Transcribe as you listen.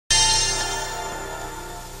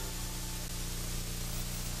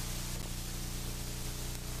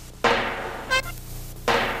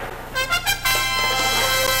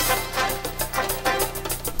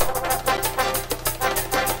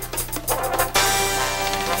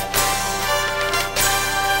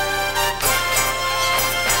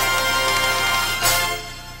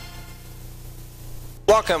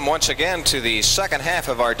Welcome once again to the second half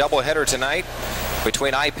of our doubleheader tonight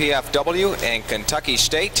between IPFW and Kentucky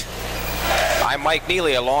State. I'm Mike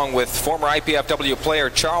Neely along with former IPFW player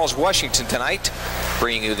Charles Washington tonight,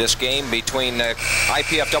 bringing you this game between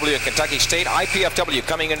IPFW and Kentucky State. IPFW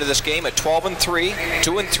coming into this game at 12-3,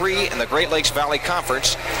 2-3 in the Great Lakes Valley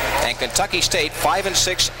Conference, and Kentucky State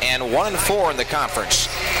 5-6 and 1-4 in the conference.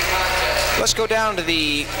 Let's go down to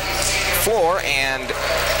the floor and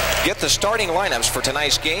get the starting lineups for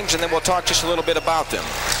tonight's games, and then we'll talk just a little bit about them.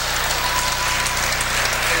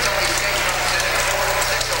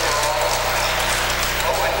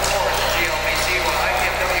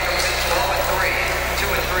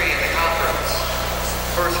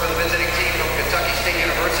 First for the visiting team from Kentucky State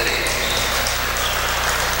University.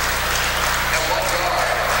 At one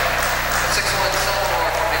guard, a 6'1"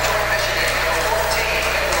 sophomore from Detroit, Michigan, number 14,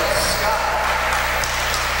 Nicholas Scott.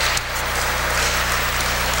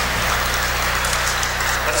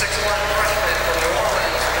 A 6'1" freshman from New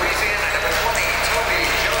Orleans, Louisiana, number 20, Toby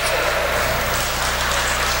Joseph.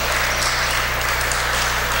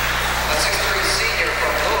 A 6'3" senior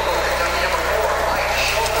from Louisville, Kentucky, number 4, Mike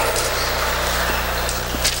Shoulders.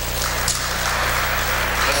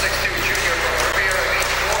 A 6'2" junior from Riviera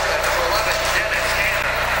Beach, Florida, number 11, Dennis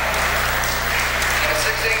Hanna. And a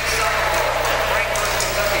 6'8" sophomore from Frankfort,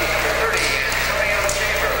 Kentucky, number 30, Antonio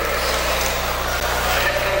Chambers. The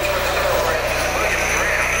head coach for the Thoroughbreds is William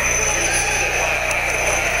Graham.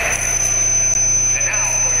 And now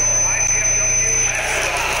for your IPFW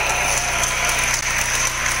Mastodons.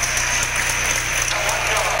 At one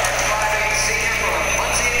guard, 5'8" senior from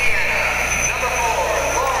Muncie, Indiana, number 4,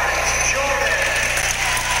 Lawrence Jordan.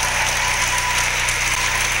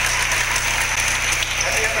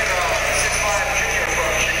 At the other guard, 6'5" junior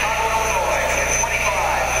from Chicago, Illinois, number 25,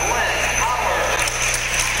 Glenn Howard.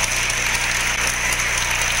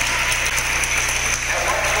 At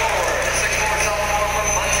one forward, 6'4" sophomore from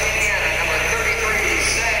Muncie, Indiana, number 33,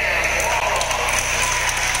 Sam Wall.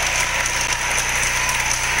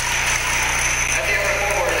 At the other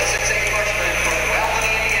forward, 6'8" freshman from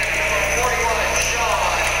Albany, Indiana, number 41,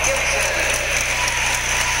 Sean Gibson.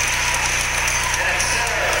 And at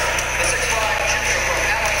center, the 6'5" junior from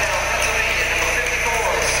Allentown, Pennsylvania, number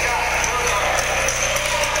 54, Scott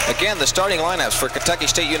Burkhardt. Again, the starting lineups for Kentucky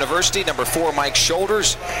State University: number 4, Mike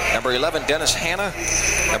Shoulders; number 11, Dennis Hanna;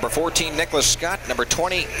 number 14, Nicholas Scott; number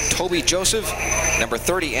 20, Toby Joseph; number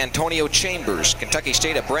 30, Antonio Chambers. Kentucky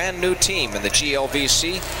State, a brand new team in the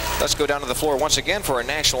GLVC. Let's go down to the floor once again for our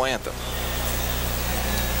national anthem.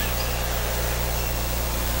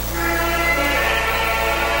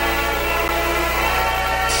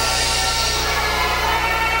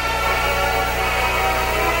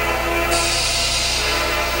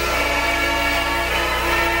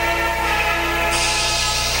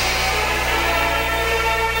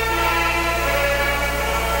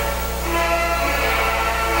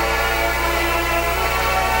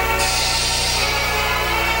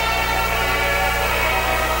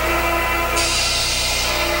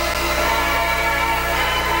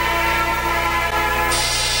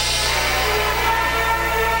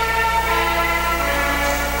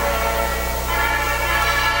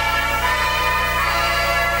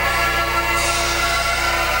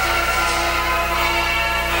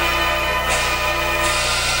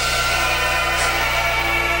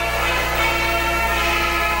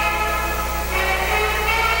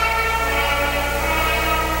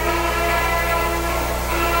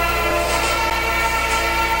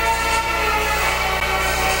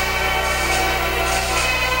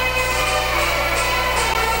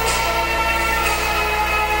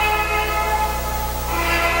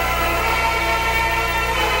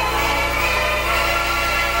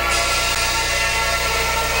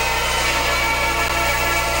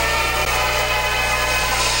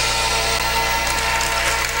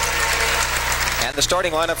 The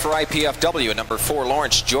starting lineup for IPFW: number 4,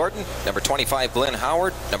 Lawrence Jordan; number 25, Glenn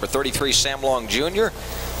Howard; number 33, Sam Long Jr.,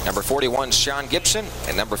 number 41, Sean Gibson;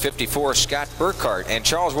 and number 54, Scott Burkhardt. And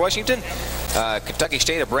Charles Washington, Kentucky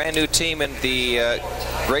State, a brand new team in the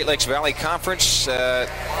Great Lakes Valley Conference.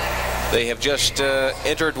 They have just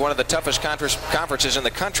entered one of the toughest conferences in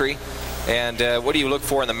the country. And what do you look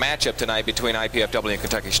for in the matchup tonight between IPFW and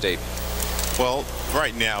Kentucky State? Well,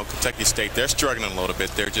 right now, Kentucky State, they're struggling a little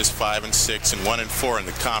bit. They're just 5-6 and 1-4 in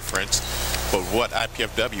the conference. But what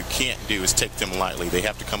IPFW can't do is take them lightly. They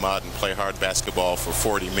have to come out and play hard basketball for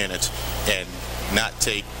 40 minutes and not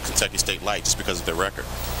take Kentucky State light just because of their record.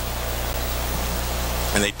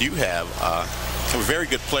 And they do have a very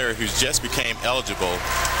good player who's just became eligible,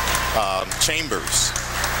 Chambers.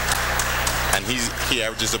 And he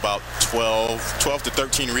averages about 12 to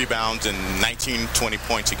 13 rebounds and 19-20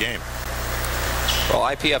 points a game. Well,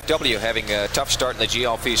 IPFW having a tough start in the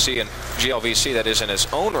GLVC, that is in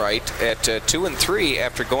its own right, at 2-3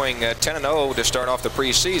 after going 10-0 to start off the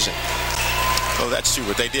preseason. Oh, that's true,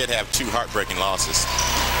 but they did have 2 heartbreaking losses.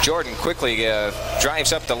 Jordan quickly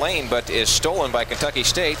drives up the lane, but is stolen by Kentucky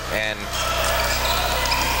State and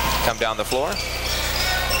come down the floor.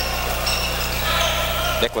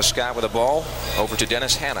 Nicholas Scott with the ball over to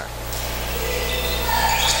Dennis Hanna.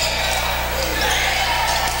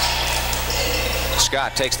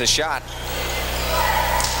 Scott takes the shot.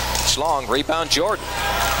 It's long. Rebound Jordan.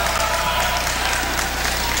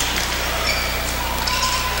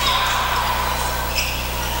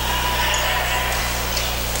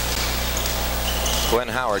 Glenn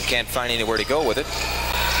Howard can't find anywhere to go with it.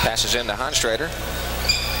 Passes in to Honstrader.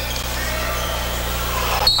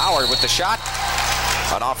 Howard with the shot.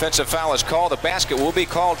 An offensive foul is called. The basket will be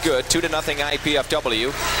called good. 2-0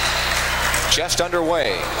 IPFW. Just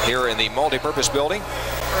underway here in the multi-purpose building.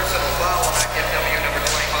 Personal foul on IPFW number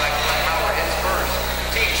 25, Glenn Howard, his first,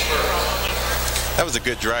 team's first. That was a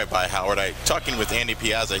good drive by Howard. Talking with Andy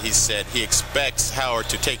Piazza, he said he expects Howard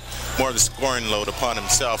to take more of the scoring load upon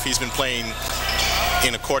himself. He's been playing,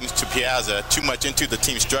 in accordance to Piazza, too much into the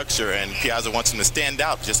team structure, and Piazza wants him to stand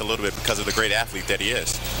out just a little bit because of the great athlete that he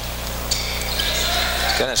is.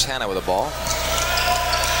 Dennis Hanna with the ball.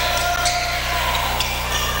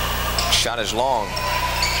 Shot is long.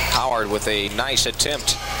 Howard with a nice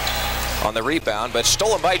attempt on the rebound, but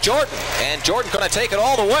stolen by Jordan. And Jordan going to take it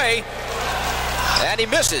all the way. And he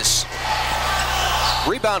misses.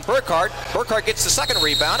 Rebound Burkhart. Burkhart gets the second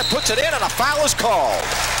rebound and puts it in, and a foul is called.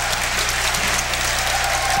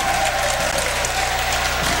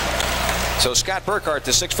 So Scott Burkhart,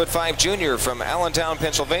 the 6'5" junior from Allentown,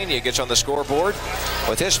 Pennsylvania, gets on the scoreboard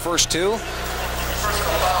with his first 2. Personal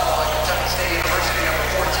foul on Kentucky State University number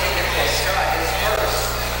 14, Nicholas Scott, his first,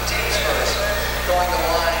 team's first. Going to the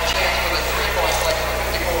line, chance for the 3-point play for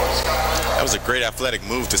 54, Scott Burkhart. That was a great athletic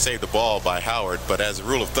move to save the ball by Howard, but as a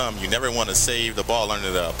rule of thumb, you never want to save the ball under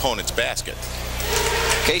the opponent's basket.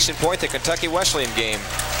 Case in point, the Kentucky Wesleyan game,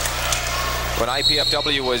 when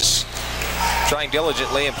IPFW was trying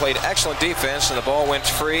diligently and played excellent defense, and the ball went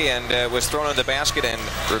free and was thrown in the basket. And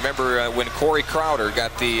remember when Corey Crowder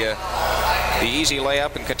got the easy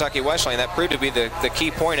layup in Kentucky Wesleyan, that proved to be the key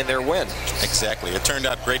point in their win. Exactly. It turned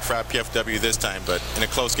out great for IPFW this time, but in a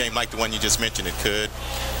close game like the one you just mentioned, it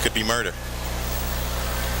could be murder.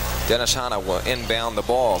 Dennis Hanna will inbound the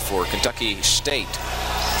ball for Kentucky State.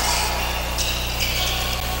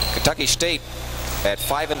 Kentucky State at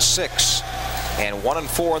 5-6 and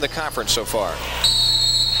 1-4 in the conference so far.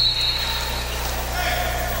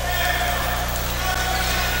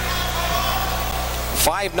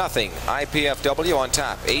 (5-0) IPFW on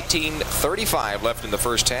top. 18:35 left in the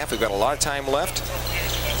first half. We've got a lot of time left.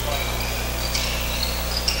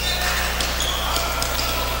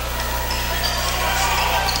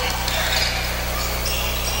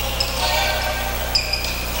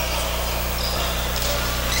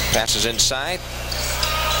 Passes inside.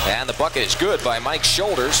 And the bucket is good by Mike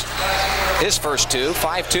Shoulders. His first 2.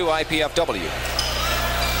 5-2 IPFW.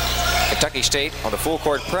 Kentucky State on the full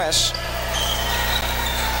court press.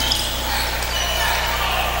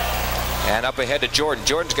 And up ahead to Jordan.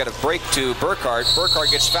 Jordan's got a break to Burkhart. Burkhart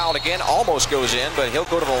gets fouled again. Almost goes in, but he'll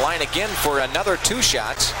go to the line again for another 2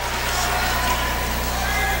 shots.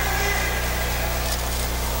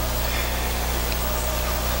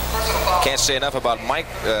 Can't say enough about Mike.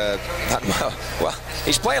 Well,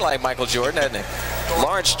 he's playing like Michael Jordan, isn't he?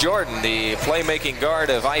 Lawrence Jordan, the playmaking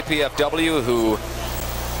guard of IPFW, who,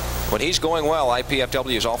 when he's going well,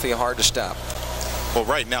 IPFW is awfully hard to stop. Well,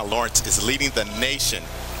 right now, Lawrence is leading the nation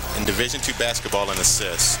in Division II basketball in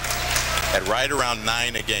assists at right around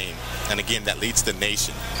 9 a game. And again, that leads the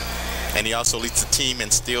nation. And he also leads the team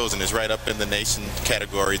in steals and is right up in the nation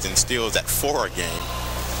categories in steals at 4 a game.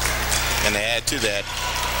 And to add to that,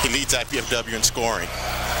 he leads IPFW in scoring.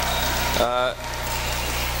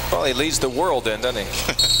 Well, he leads the world then, doesn't he? In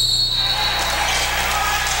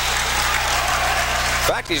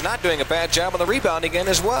fact, he's not doing a bad job on the rebounding end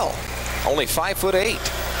as well. Only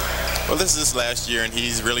 5'8". Well, this is his last year, and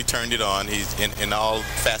he's really turned it on. He's in all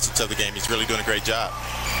facets of the game. He's really doing a great job.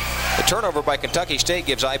 The turnover by Kentucky State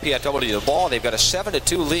gives IPFW the ball. They've got a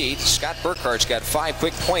 7-2 lead. Scott Burkhart's got 5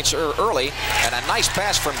 quick points early, and a nice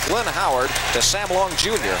pass from Glenn Howard to Sam Long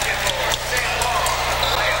Jr.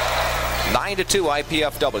 9-2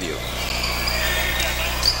 IPFW.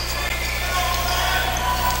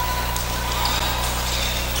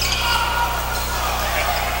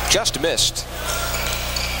 Just missed.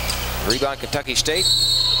 Rebound Kentucky State.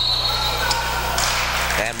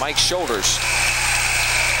 And Mike's shoulders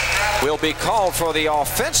will be called for the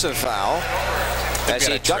offensive foul as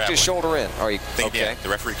he ducked his shoulder in. Okay. The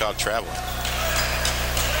referee called traveling.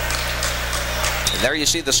 And there you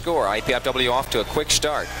see the score. IPFW off to a quick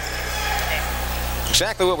start.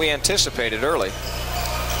 Exactly what we anticipated early.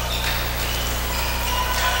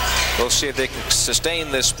 We'll see if they can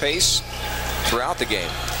sustain this pace throughout the game.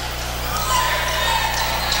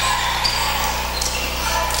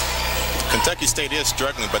 Kentucky State is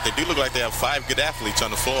struggling, but they do look like they have 5 good athletes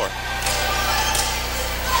on the floor.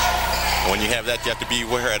 When you have that, you have to be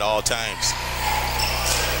aware at all times.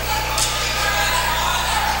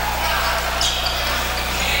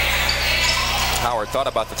 Howard thought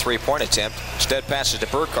about the three-point attempt. Instead passes to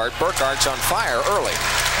Burkhardt. Burkhardt's on fire early.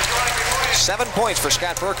 7 points for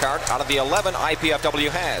Scott Burkhardt out of the 11 IPFW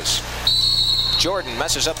has. Jordan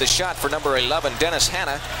messes up the shot for number 11, Dennis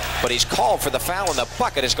Hanna, but he's called for the foul, and the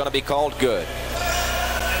bucket is going to be called good.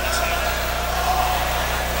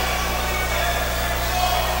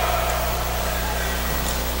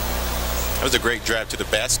 That was a great drive to the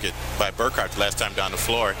basket by Burkhardt last time down the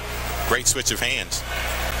floor. Great switch of hands.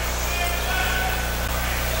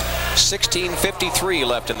 16:53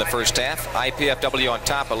 left in the first half. IPFW on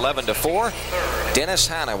top 11-4. Dennis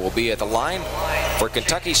Hanna will be at the line for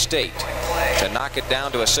Kentucky State to knock it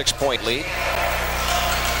down to a 6-point lead.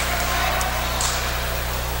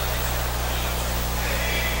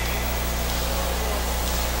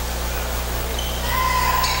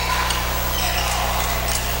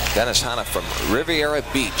 Dennis Hanna from Riviera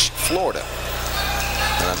Beach, Florida.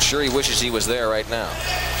 And I'm sure he wishes he was there right now.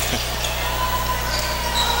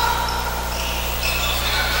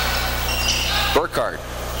 Burkhardt,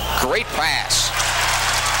 great pass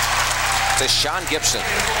to Sean Gibson.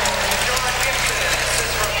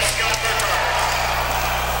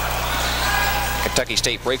 Kentucky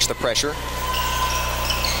State breaks the pressure,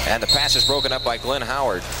 and the pass is broken up by Glenn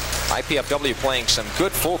Howard. IPFW playing some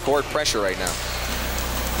good full court pressure right now.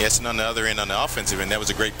 Yes, and on the other end, on the offensive end, that was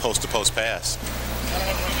a great post-to-post pass.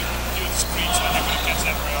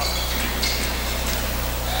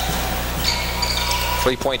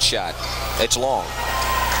 Three-point shot. It's long.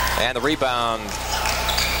 And the rebound,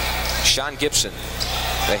 Sean Gibson.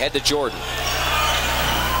 They head to Jordan.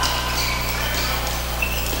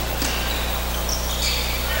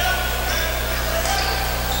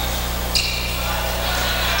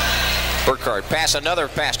 Burkhardt pass, another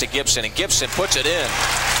pass to Gibson, and Gibson puts it in.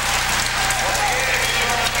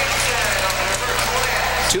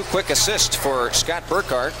 2 quick assists for Scott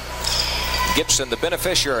Burkhardt. Gibson the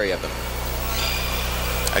beneficiary of them.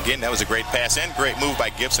 Again, that was a great pass and great move by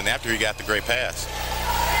Gibson after he got the great pass.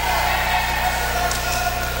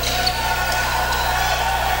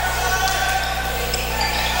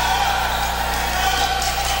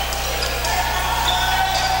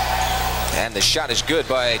 And the shot is good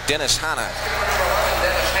by Dennis Hanna.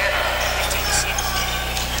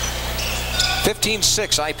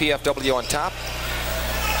 15-6 IPFW on top.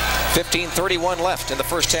 15:31 left in the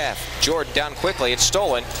first half. Jordan down quickly. It's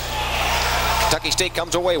stolen. Kentucky State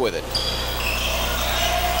comes away with it.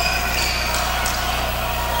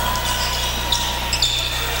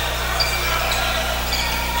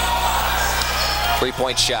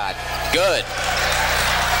 Three-point shot. Good.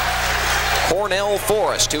 Cornell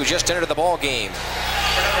Forrest, who just entered the ball game.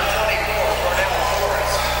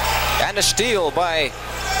 And a steal by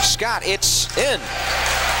Scott. It's in.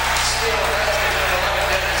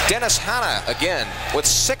 Dennis Hanna again with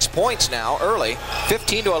 6 points now early.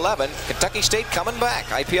 15-11. Kentucky State coming back.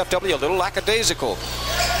 IPFW a little lackadaisical.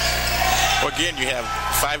 Well, again, you have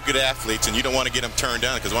 5 good athletes, and you don't want to get them turned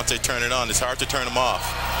on, because once they turn it on, it's hard to turn them off.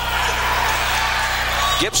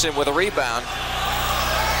 Gibson with a rebound.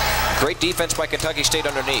 Great defense by Kentucky State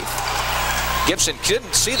underneath. Gibson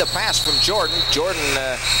couldn't see the pass from Jordan. Jordan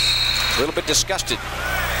a little bit disgusted.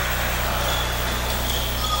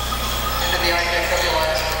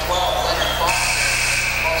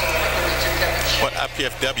 What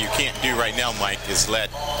IPFW can't do right now, Mike, is let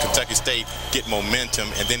Kentucky State get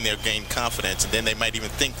momentum, and then they'll gain confidence, and then they might even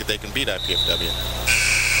think that they can beat IPFW.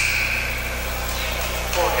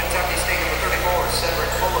 For Kentucky State, number 34, Cedric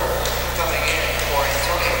Fuller, coming in for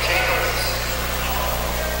Antonio Chambers.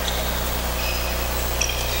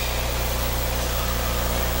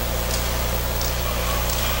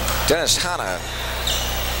 Dennis Hanna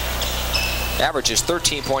averages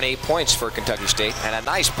 13.8 points for Kentucky State, and a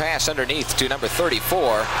nice pass underneath to number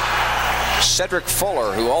 34, Cedric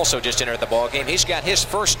Fuller, who also just entered the ball game. He's got his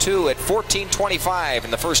first 2 at 14:25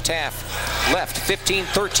 in the first half left.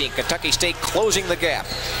 15-13. Kentucky State closing the gap.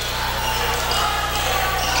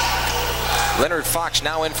 Leonard Fox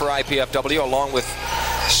now in for IPFW along with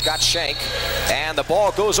Scott Shank, and the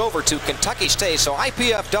ball goes over to Kentucky State. So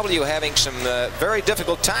IPFW having some very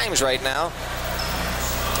difficult times right now.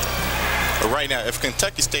 But right now, if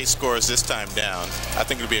Kentucky State scores this time down, I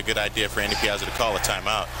think it would be a good idea for Andy Piazza to call a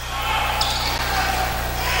timeout.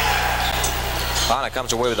 Hanna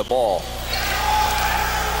comes away with the ball.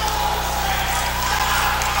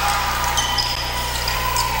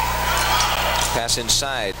 Pass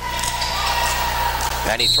inside.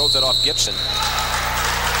 And he throws it off Gibson.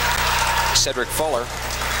 Cedric Fuller.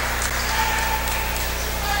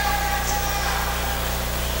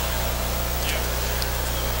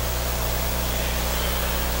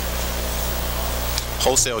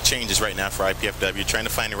 Wholesale changes right now for IPFW, trying to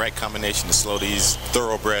find the right combination to slow these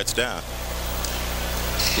thoroughbreds down.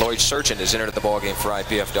 Lloyd Surgeon is entered the ballgame for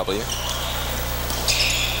IPFW.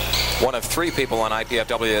 One of 3 people on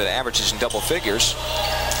IPFW that averages in double figures.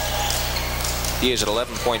 He is at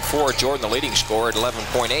 11.4. Jordan, the leading scorer, at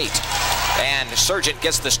 11.8. And Surgeon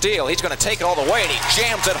gets the steal. He's going to take it all the way, and he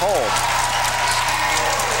jams it home.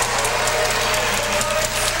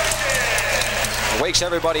 Wakes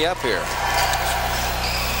everybody up here.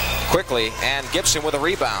 Quickly, and Gibson with a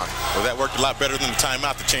rebound. Well, that worked a lot better than the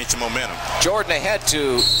timeout to change the momentum. Jordan ahead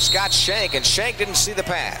to Scott Shank, and Shank didn't see the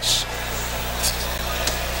pass.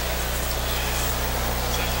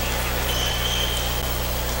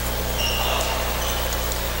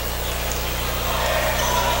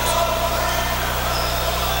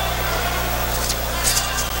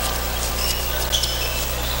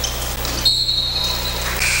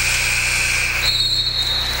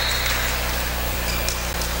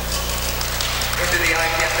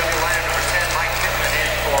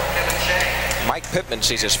 Pittman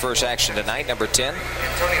sees his first action tonight, number 10.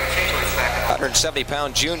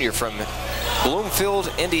 170-pound junior from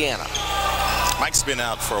Bloomfield, Indiana. Mike's been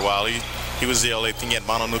out for a while. He was ill. I think he had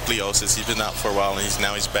mononucleosis. He's been out for a while, and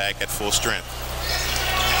now he's back at full strength.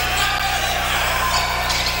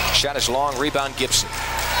 Shot is long. Rebound Gibson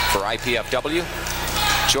for IPFW.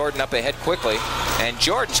 Jordan up ahead quickly, and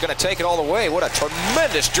Jordan's going to take it all the way. What a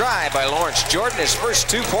tremendous drive by Lawrence Jordan. His first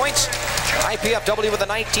 2 points. IPFW with a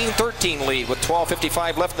 19-13 lead with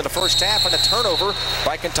 12:55 left in the first half, and a turnover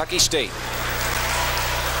by Kentucky State.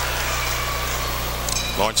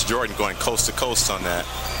 Lawrence Jordan going coast to coast on that.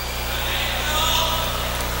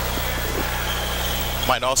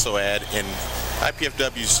 Might also add, in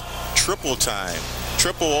IPFW's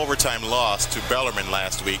triple overtime loss to Bellarmine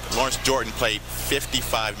last week, Lawrence Jordan played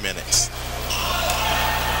 55 minutes.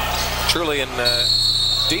 Truly in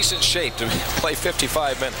decent shape to play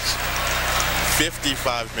 55 minutes.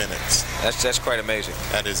 55 minutes. That's quite amazing.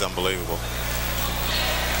 That is unbelievable.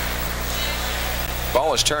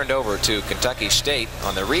 Ball is turned over to Kentucky State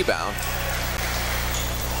on the rebound.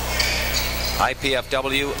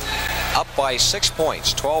 IPFW up by 6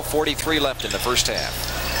 points. 12:43 left in the first half.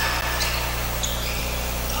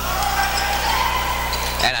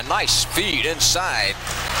 And a nice feed inside.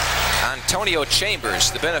 Antonio Chambers,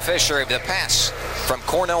 the beneficiary of the pass from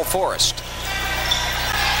Cornell Forest.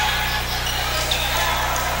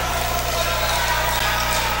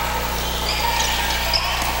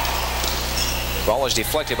 Ball is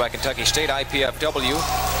deflected by Kentucky State. IPFW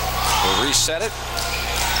will reset it.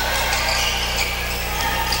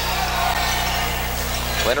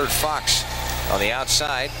 Leonard Fox on the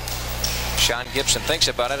outside. Sean Gibson thinks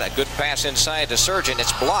about it. A good pass inside to Surgeon.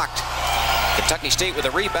 It's blocked. Kentucky State with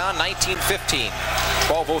a rebound. 19-15.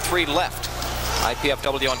 12:03 left.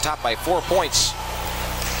 IPFW on top by 4 points.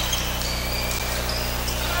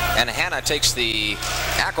 And Hanna takes the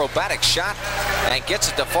acrobatic shot and gets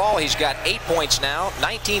it to fall. He's got 8 points now.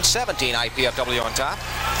 19-17 IPFW on top.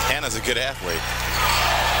 Hanna's a good athlete,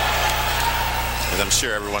 as I'm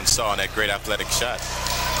sure everyone saw in that great athletic shot.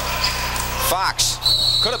 Fox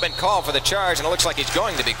could have been called for the charge, and it looks like he's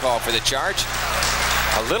going to be called for the charge.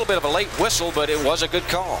 A little bit of a late whistle, but it was a good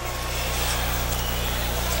call.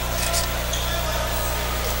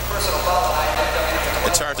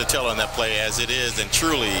 It's hard to tell on that play, as it is and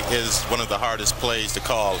truly is one of the hardest plays to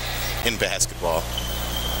call in basketball.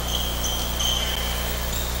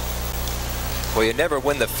 Well, you never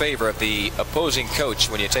win the favor of the opposing coach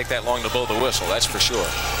when you take that long to blow the whistle, that's for sure.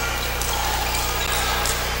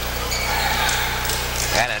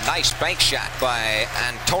 And a nice bank shot by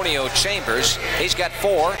Antonio Chambers. He's got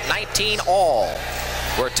 4, 19 all.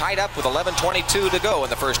 We're tied up with 11:22 to go in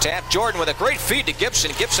the first half. Jordan with a great feed to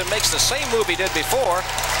Gibson. Gibson makes the same move he did before,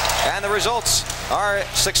 and the results are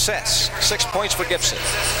success. 6 points for Gibson.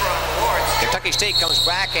 Kentucky State comes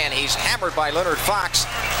back, and he's hammered by Leonard Fox.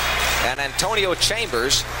 And Antonio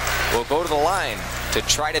Chambers will go to the line to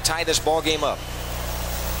try to tie this ball game up.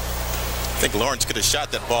 I think Lawrence could have shot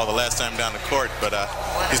that ball the last time down the court, but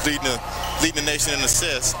he's leading the nation in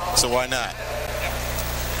assists, so why not?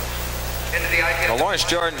 Well, Lawrence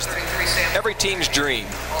Jordan's every team's dream,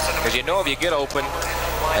 because you know if you get open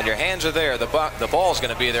and your hands are there, the ball's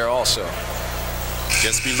going to be there also.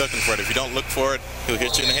 Just be looking for it. If you don't look for it, he'll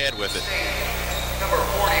hit you in the head with it. Number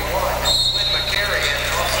 41, Lynn McCary,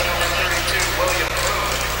 and also number 32, William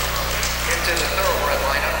Boone, into the thoroughbred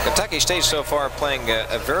lineup. Kentucky State so far playing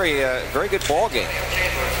a very good ball game.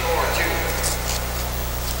 Chambers 4-2.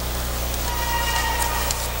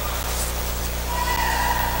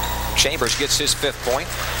 Chambers gets his 5th point.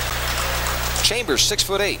 Chambers,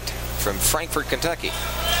 6'8", from Frankfort, Kentucky.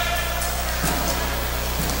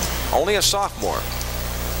 Only a sophomore,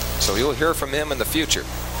 so you'll hear from him in the future.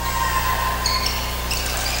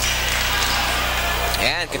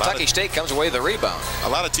 And Kentucky State comes away with the rebound. A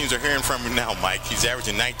lot of teams are hearing from him now, Mike. He's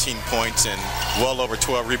averaging 19 points and well over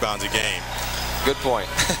 12 rebounds a game. Good point.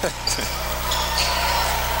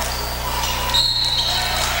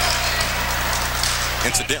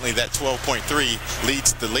 Incidentally, that 12.3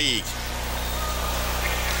 leads the league.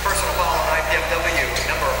 Personal foul on IPFW,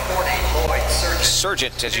 number 40, Lloyd Surgeon.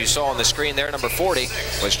 Surgeon, as you saw on the screen there, number 40,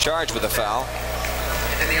 was charged with a foul.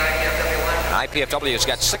 Into the IPFW lineup. IPFW has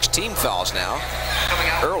got 6 team fouls now,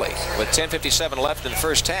 early, with 10:57 left in the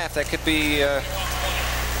first half. That could be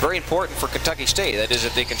very important for Kentucky State. That is,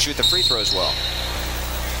 if they can shoot the free throws well.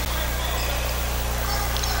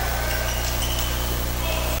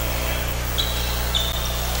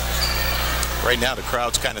 Right now, the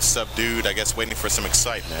crowd's kind of subdued, I guess, waiting for some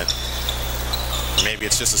excitement. Maybe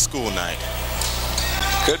it's just a school night.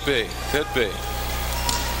 Could be, could be.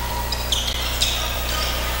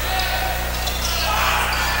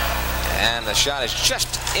 And the shot is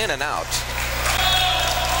just in and out.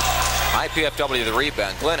 IPFW the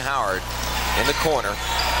rebound. Glenn Howard in the corner.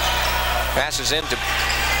 Passes into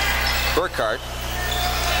Burkhardt.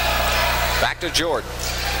 Back to Jordan.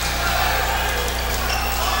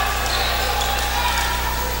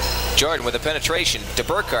 Jordan with the penetration to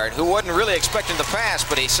Burkhardt, who wasn't really expecting the pass,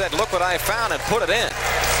 but he said, look what I found, and put it in.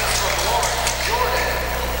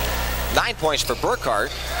 9 points for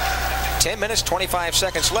Burkhardt. 10 minutes, 25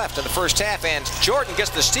 seconds left in the first half, and Jordan gets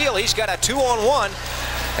the steal. He's got a 2-on-1,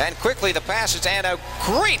 and quickly the passes, and a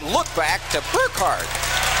great look back to Burkhardt.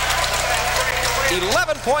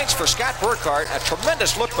 11 points for Scott Burkhardt. A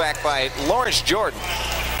tremendous look back by Lawrence Jordan.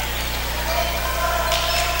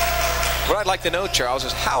 What I'd like to know, Charles,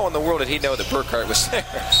 is how in the world did he know that Burkhardt was there?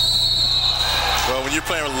 Well, when you're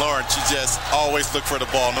playing with Lawrence, you just always look for the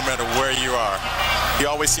ball no matter where you are. He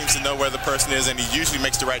always seems to know where the person is, and he usually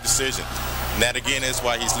makes the right decision. And that, again, is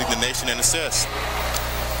why he's leading the nation in assists.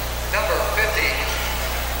 Number 50,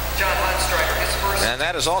 John Hunstriker, his first. And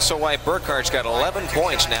that is also why Burkhardt's got 11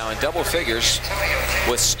 points now in double figures,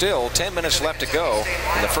 with still 10 minutes left to go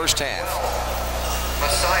in the first half.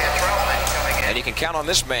 Messiah Troutman coming in. And you can count on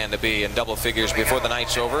this man to be in double figures before the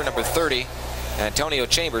night's over. Number 30, Antonio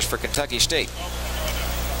Chambers for Kentucky State.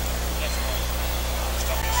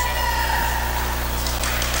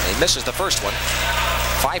 He misses the first one.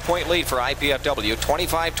 5-point lead for IPFW,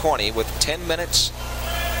 25-20 with 10 minutes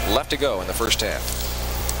left to go in the first half.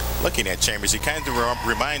 Looking at Chambers, he kind of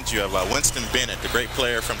reminds you of Winston Bennett, the great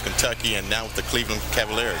player from Kentucky and now with the Cleveland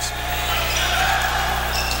Cavaliers.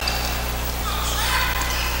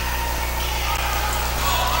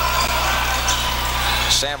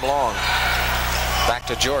 Sam Long back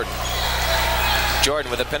to Jordan.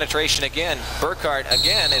 Jordan with a penetration again. Burkhardt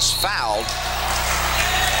again is fouled.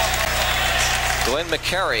 Glenn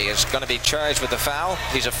McCary is going to be charged with the foul.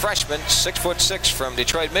 He's a freshman, 6'6" from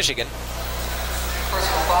Detroit, Michigan.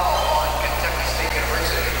 Personal foul on Kentucky State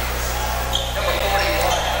University. Number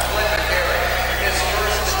 41, Glenn McCary, his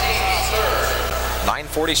first, the team's third.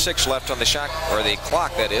 9:46 left on the shot, or the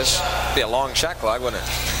clock, that is. Be a long shot clock, wouldn't it?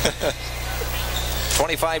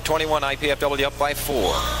 25-21, IPFW up by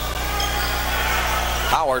 4.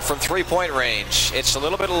 Howard from three-point range. It's a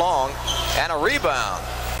little bit long, and a rebound.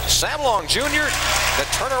 Sam Long Jr., the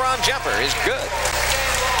turnaround jumper is good.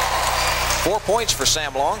 4 points for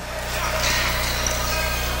Sam Long.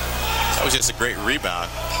 That was just a great rebound.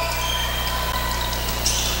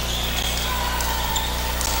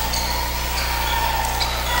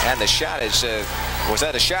 And the shot is, was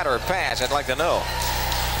that a shot or a pass? I'd like to know.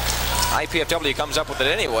 IPFW comes up with it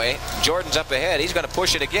anyway. Jordan's up ahead. He's going to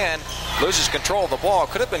push it again. Loses control of the ball.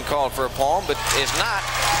 Could have been called for a palm, but is not.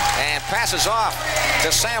 And passes off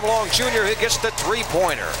to Sam Long Jr., who gets the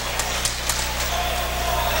three-pointer.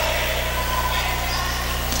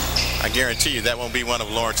 I guarantee you that won't be one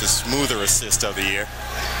of Lawrence's smoother assists of the year.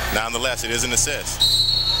 Nonetheless, it is an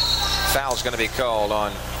assist. Foul's going to be called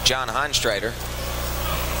on John Heinstreiter.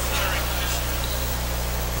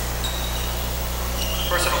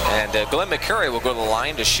 And Glenn McCurry will go to the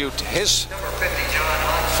line to shoot his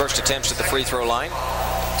first attempts at the free throw line.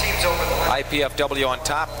 IPFW on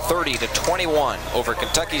top, 30-21 over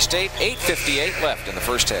Kentucky State. 8:58 left in the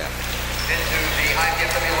first half.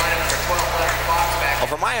 Well,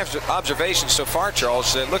 from my observation so far,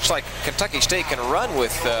 Charles, it looks like Kentucky State can run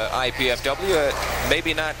with IPFW.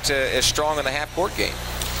 Maybe not as strong in the half-court game.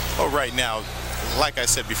 Well, right now, like I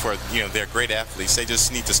said before, you know, they're great athletes. They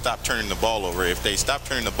just need to stop turning the ball over. If they stop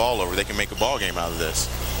turning the ball over, they can make a ball game out of this.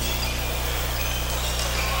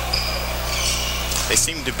 They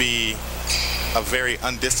seem to be a very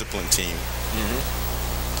undisciplined team.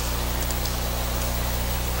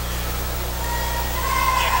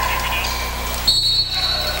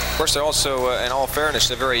 Of course, they're also, in all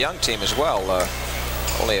fairness, a very young team as well.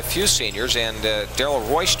 Only a few seniors, and Darrell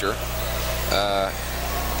Royster,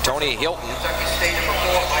 Tony Hilton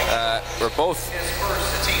were both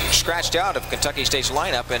scratched out of Kentucky State's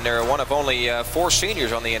lineup, and they're one of only 4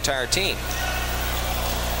 seniors on the entire team.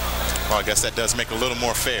 Well, I guess that does make it a little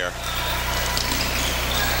more fair.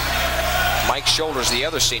 Mike Shoulders, the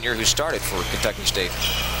other senior who started for Kentucky State.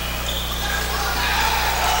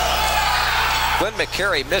 Glenn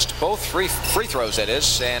McCurry missed both free throws, that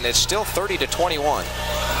is, and it's still 30-21.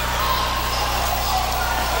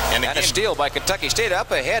 And a steal by Kentucky State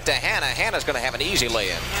up ahead to Hannah. Hannah's going to have an easy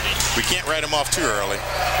lay-in. We can't write him off too early.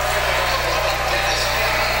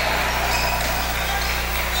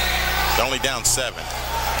 They're only down 7.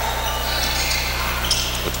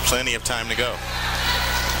 With plenty of time to go.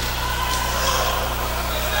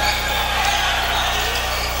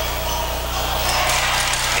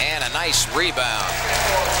 And a nice rebound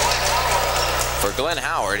for Glenn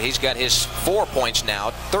Howard. He's got his 4 points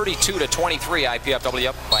now. 32-23. IPFW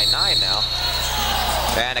up by 9 now.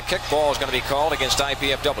 And a kick ball is going to be called against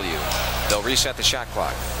IPFW. They'll reset the shot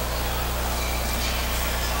clock.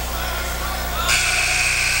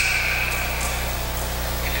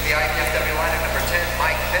 Into the IPFW lineup, number 10,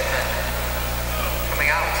 Mike Pittman. Coming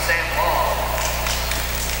out, Sam Long.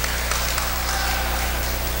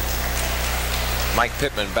 Mike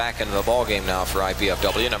Pittman back into the ball game now for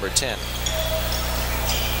IPFW, number 10.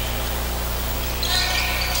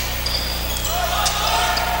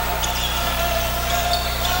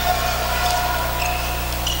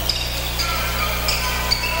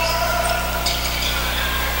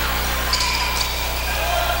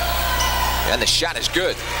 And the shot is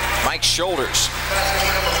good. Mike Shoulders,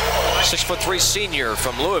 6'3" senior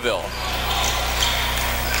from Louisville.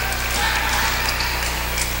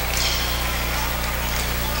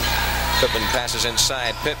 Pittman passes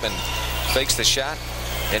inside. Pittman fakes the shot.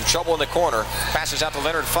 In trouble in the corner. Passes out to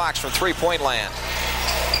Leonard Fox from three-point land.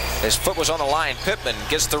 His foot was on the line. Pittman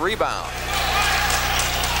gets the rebound.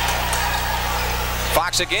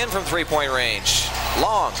 Fox again from three-point range.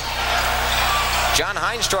 Long. John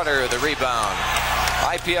Heinstreiter the rebound.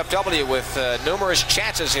 IPFW with numerous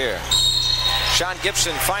chances here. Sean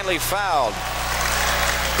Gibson finally fouled.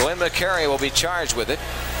 Glenn McCurry will be charged with it.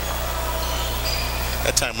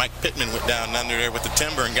 That time Mike Pittman went down under there with the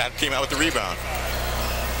timber and came out with the rebound.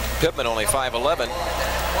 Pittman only 5'11".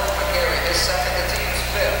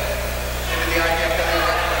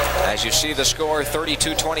 As you see the score,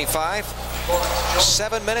 32-25.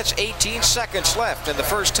 7 minutes, 18 seconds left in the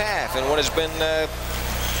first half in what has been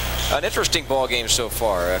an interesting ball game so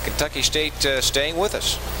far. Kentucky State staying with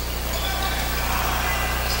us.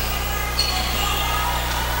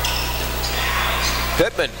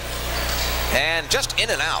 Pittman, and just in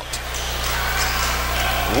and out.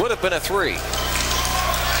 Would have been a 3.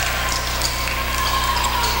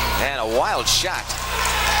 And a wild shot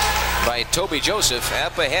by Toby Joseph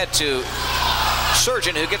up ahead to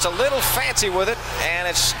Surgeon, who gets a little fancy with it, and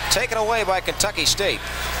it's taken away by Kentucky State.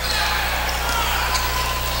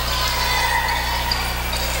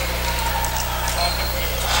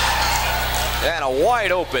 And a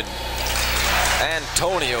wide open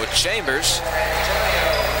Antonio Chambers.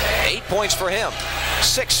 8 points for him.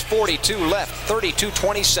 6:42 left.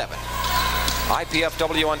 32-27.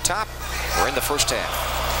 IPFW on top. We're in the first half.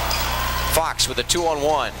 Fox with a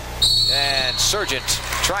 2-on-1. And Surgeon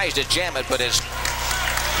tries to jam it, but is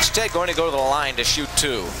instead going to go to the line to shoot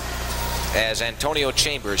 2. As Antonio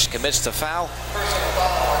Chambers commits the foul. Personal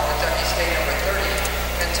foul on Kentucky State, number 30,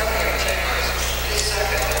 Antonio Chambers. His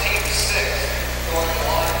second, team 6.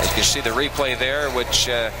 As you can see the replay there, which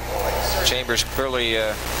Chambers clearly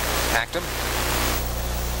hacked him.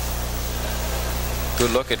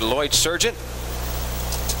 Good look at Lloyd Sargent,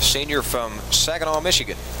 senior from Saginaw,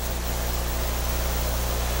 Michigan.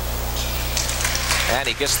 And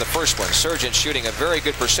he gets the first one. Sargent shooting a very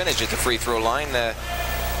good percentage at the free throw line.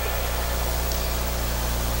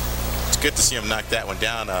 It's good to see him knock that one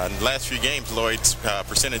down. In the last few games, Lloyd's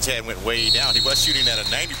percentage went way down. He was shooting at a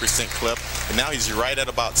 90% clip, and now he's right at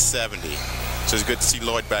about 70. So it's good to see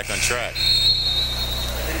Lloyd back on track.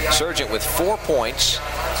 Sargent with 4 points,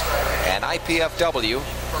 and IPFW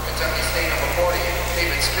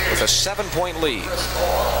with a 7-point lead.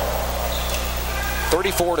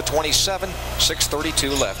 34-27,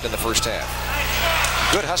 6:32 left in the first half.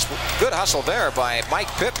 Good hustle there by Mike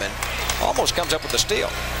Pittman. Almost comes up with the steal.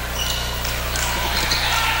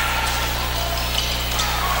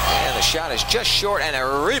 And the shot is just short, and a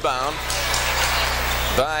rebound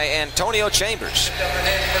by Antonio Chambers.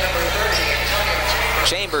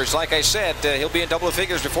 Chambers, like I said, he'll be in double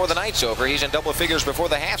figures before the night's over. He's in double figures before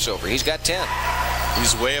the half's over. He's got 10.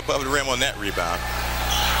 He's way above the rim on that rebound.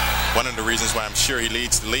 One of the reasons why I'm sure he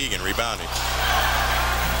leads the league in rebounding.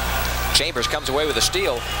 Chambers comes away with a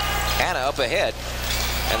steal. Hanna up ahead.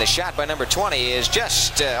 And the shot by number 20 is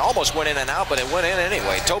just almost went in and out, but it went in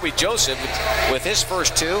anyway. Toby Joseph with his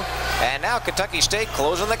first 2. And now Kentucky State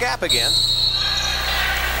closing the gap again.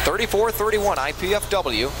 34-31,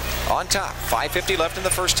 IPFW on top. 5:50 left in the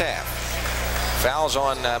first half. Fouls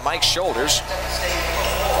on Mike's shoulders.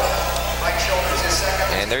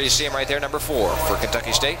 And there you see him right there, number 4 for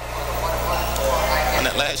Kentucky State. On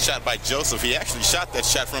that last shot by Joseph, he actually shot that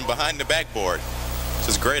shot from behind the backboard. This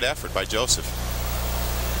is a great effort by Joseph.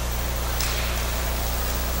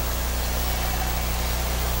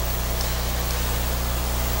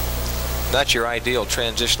 Not your ideal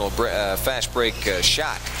transitional fast break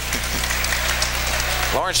shot.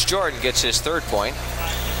 Lawrence Jordan gets his 3rd point.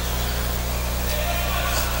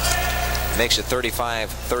 Makes it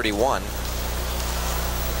 35-31.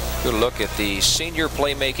 Good look at the senior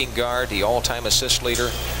playmaking guard, the all-time assist leader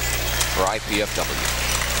for IPFW.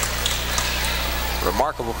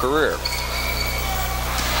 Remarkable career.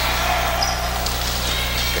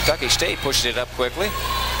 Kentucky State pushes it up quickly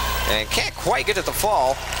and can't quite get it to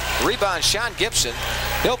fall. Rebound, Sean Gibson.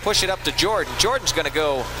 He'll push it up to Jordan. Jordan's going to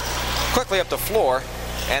go quickly up the floor,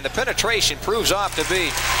 and the penetration proves off to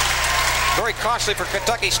be very costly for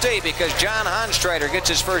Kentucky State because John Honstreiter gets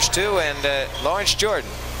his first 2, and Lawrence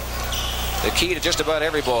Jordan, the key to just about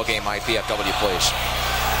every ball game IPFW plays.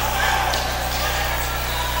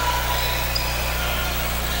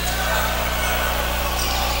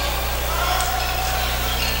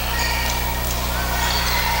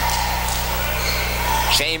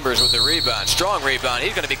 Chambers with the rebound. Strong rebound.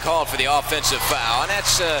 He's going to be called for the offensive foul, and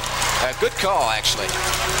that's a good call, actually.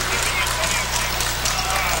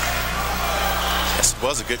 Yes, it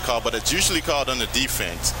was a good call, but it's usually called on the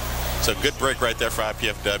defense. So good break right there for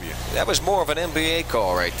IPFW. That was more of an NBA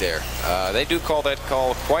call right there. They do call that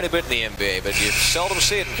call quite a bit in the NBA, but you seldom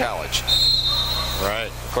see it in college.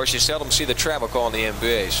 Right. Of course, you seldom see the travel call in the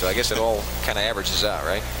NBA, so I guess it all kind of averages out,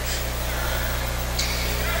 right?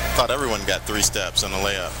 Thought everyone got 3 steps on the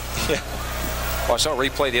layup. Yeah. Well, I saw a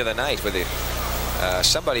replay the other night where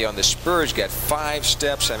somebody on the Spurs got 5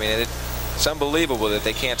 steps. I mean, it's unbelievable that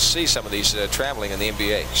they can't see some of these traveling in the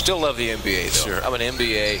NBA. Still love the NBA, though. Sure. I'm an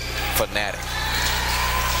NBA fanatic.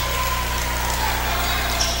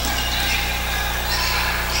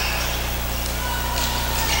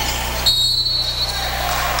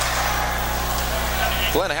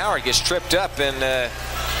 Glenn Howard gets tripped up and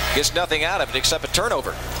gets nothing out of it except a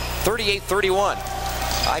turnover. 38-31.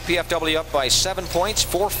 IPFW up by 7 points,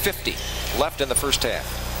 4:50 left in the first half.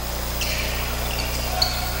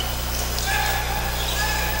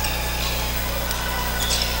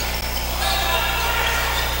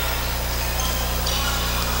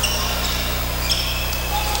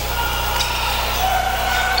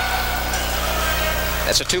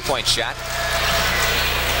 That's a 2-point shot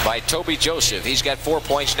by Toby Joseph. He's got 4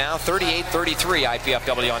 points now. 38-33,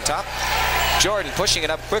 IPFW on top. Jordan pushing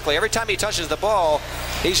it up quickly. Every time he touches the ball,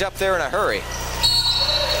 he's up there in a hurry.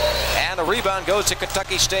 And the rebound goes to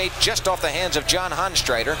Kentucky State just off the hands of John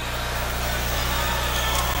Honstreiter.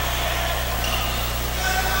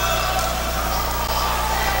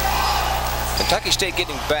 Kentucky State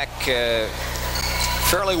getting back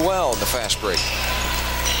fairly well in the fast break.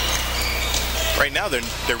 Right now,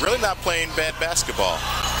 they're really not playing bad basketball.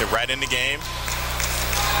 They're right in the game.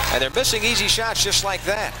 And they're missing easy shots just like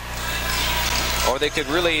that. Or they could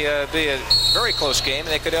really be a very close game, and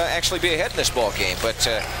they could actually be ahead in this ball game. But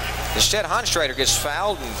instead, Honstreiter gets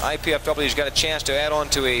fouled, and IPFW's got a chance to add on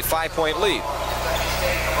to a 5-point lead.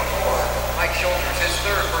 Mike Shoulders, his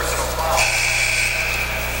 3rd personal foul.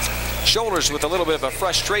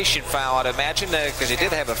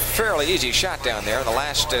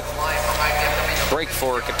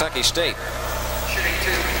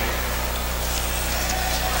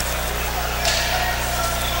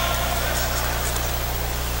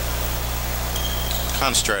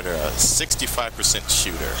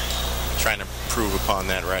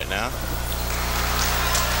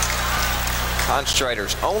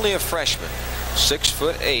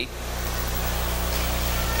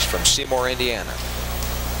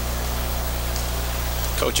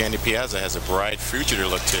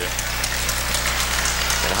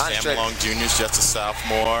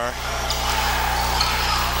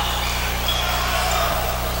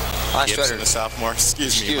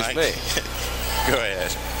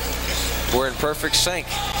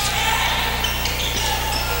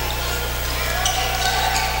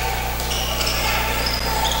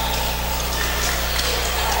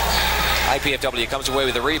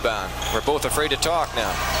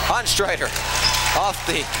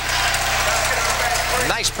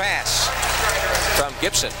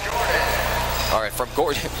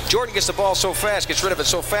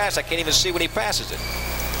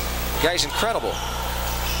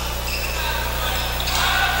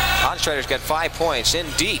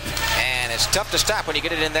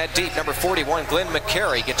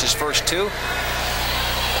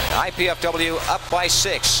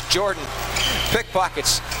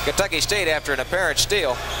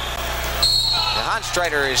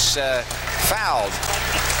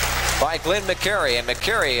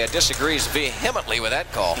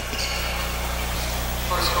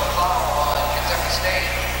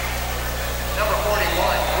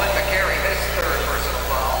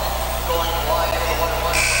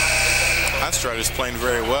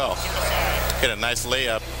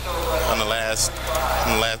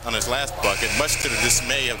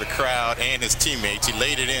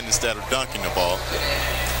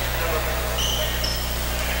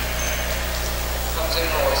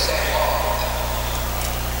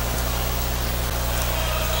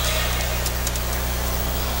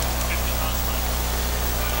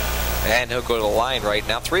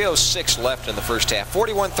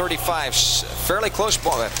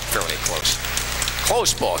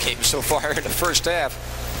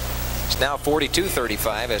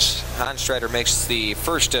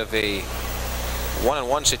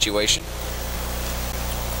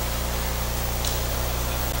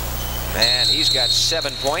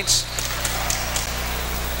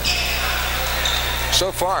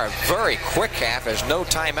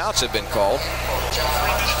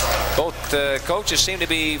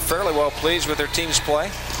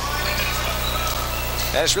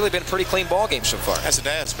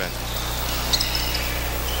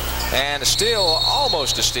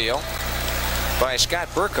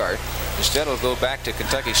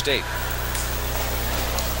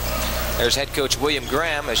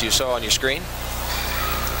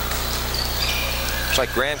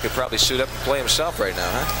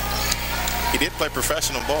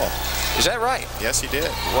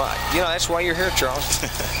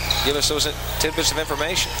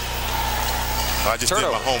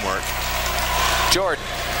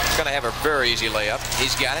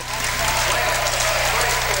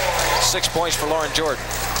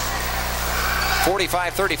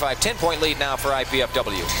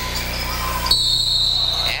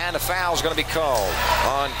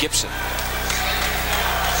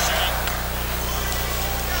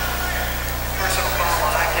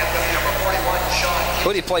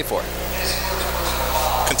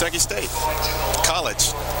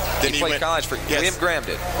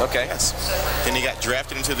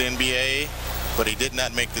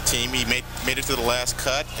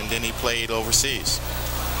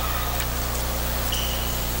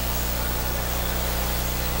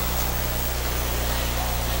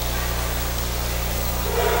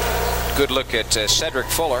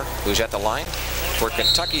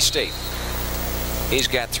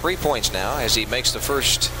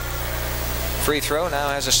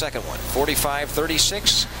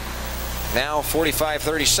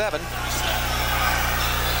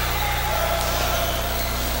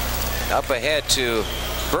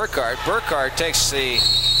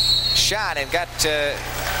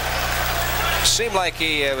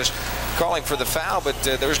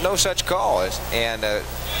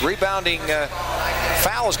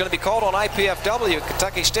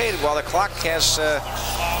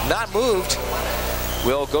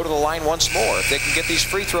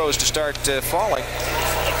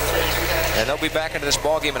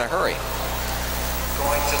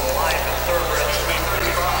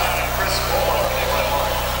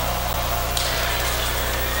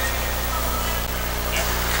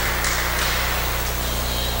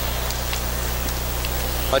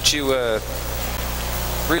 let you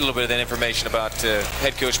read a little bit of that information about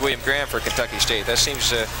head coach William Graham for Kentucky State. That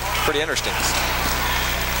seems pretty interesting.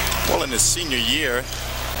 Well, in his senior year.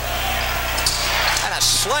 And a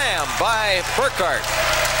slam by Burkhardt.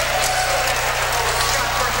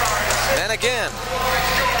 And again,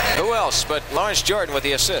 who else but Lawrence Jordan with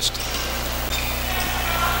the assist.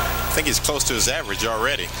 I think he's close to his average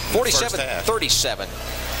already. 47-37.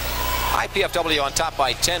 IPFW on top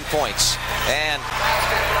by 10 points. And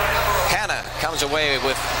Hanna comes away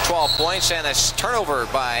with 12 points, and a turnover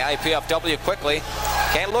by IPFW quickly.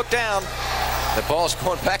 Can't look down. The ball's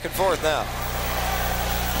going back and forth now.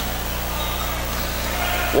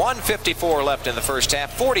 1:54 left in the first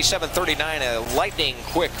half. 47-39, a lightning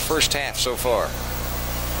quick first half so far.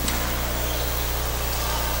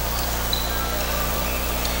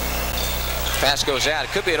 Pass goes out.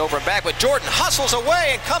 It could be an over and back, but Jordan hustles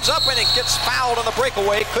away and comes up and it gets fouled on the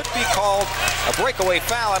breakaway. Could be called a breakaway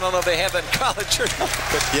foul. I don't know if they have that in college or not.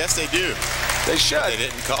 Yes, they do. They should. They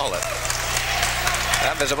didn't call it.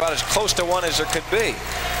 That was about as close to one as there could be.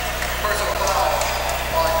 Personal foul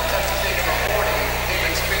on Kentucky State number 40.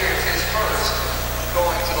 David Spears his first,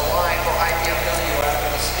 going to the line for IPFW after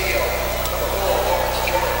the steal. Number 4, Lawrence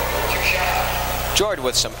Jordan with 2 shots. Jordan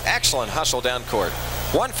with some excellent hustle down court.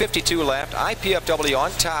 1:52 left. IPFW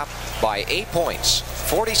on top by 8 points.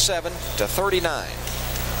 47-39.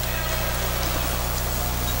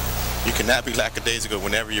 You cannot be lackadaisical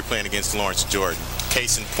whenever you're playing against Lawrence Jordan.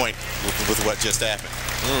 Case in point with what just happened.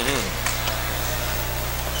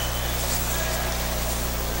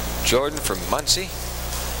 Jordan from Muncie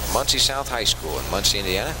South High School in Muncie,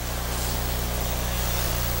 Indiana.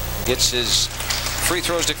 Gets his free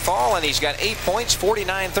throws to fall, and he's got 8 points.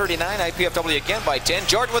 49-39. IPFW again by 10.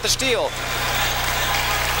 Jordan with a steal.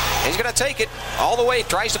 He's going to take it all the way.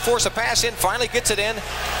 Tries to force a pass in. Finally gets it in.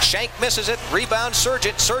 Shank misses it. Rebound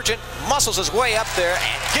Sargent. Sargent muscles his way up there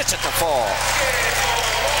and gets it to fall.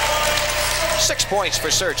 6 points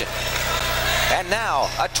for Sargent. And now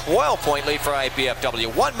a 12-point lead for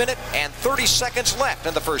IPFW. 1 minute and 30 seconds left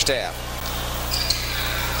in the first half.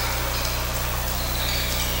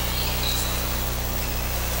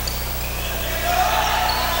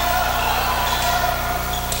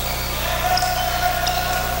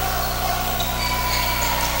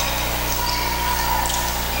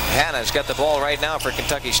 Hanna's got the ball right now for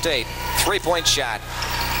Kentucky State. 3-point shot.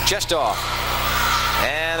 Just off.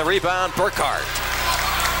 And the rebound, Burkhardt.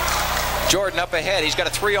 Jordan up ahead. He's got a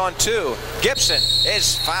 3-on-2. Gibson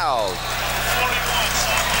is fouled.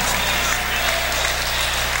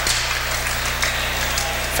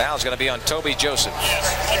 Foul's going to be on Toby Joseph. Toby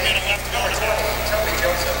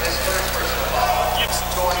Joseph, his first personal foul.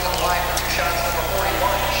 Going to the line for 2 shots, number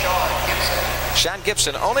 41, Sean Gibson. Sean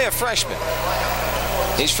Gibson, only a freshman.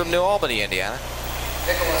 He's from New Albany, Indiana.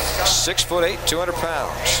 6'8", 200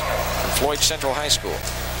 pounds. From Floyd Central High School.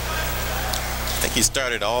 I think he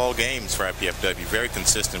started all games for IPFW. Very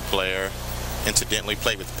consistent player. Incidentally,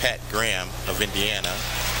 played with Pat Graham of Indiana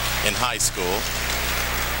in high school.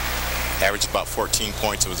 Averaged about 14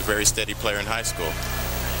 points. Was a very steady player in high school.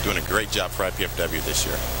 Doing a great job for IPFW this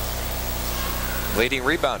year. Leading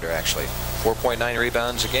rebounder, actually. 4.9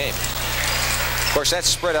 rebounds a game. Of course, that's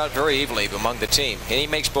spread out very evenly among the team. And he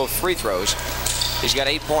makes both free throws. He's got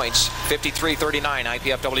 8 points. 53-39.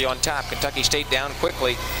 IPFW on top. Kentucky State down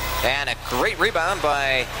quickly. And a great rebound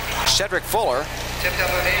by Cedric Fuller. Tipped up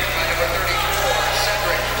an 8 by number 34,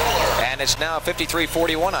 Cedric Fuller. And it's now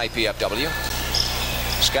 53-41 IPFW.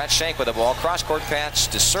 Scott Shank with the ball. Cross-court pass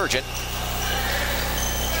to Sargent.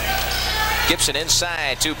 Gibson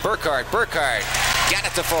inside to Burkhardt. Burkhardt got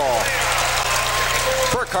it to fall.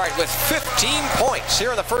 Burkhardt with 15 points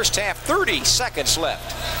here in the first half. 30 seconds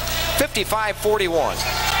left. 55-41.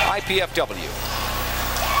 IPFW.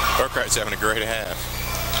 Burkhardt's having a great half.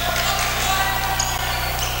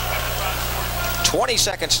 20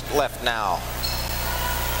 seconds left now.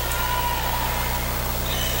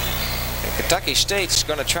 And Kentucky State's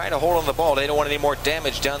going to try to hold on the ball. They don't want any more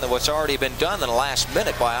damage done than what's already been done in the last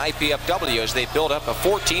minute by IPFW as they build up a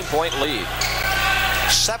 14-point lead.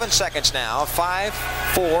 7 seconds now. 5,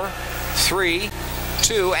 4, 3,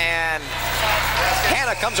 2, and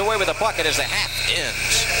Hanna comes away with a bucket as the half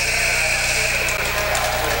ends.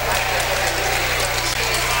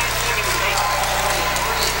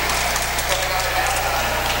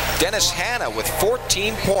 Dennis Hanna with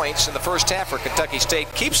 14 points in the first half for Kentucky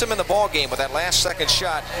State. Keeps them in the ball game with that last second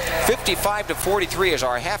shot. 55-43 is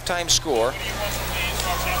our halftime score.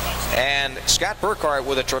 And Scott Burkhardt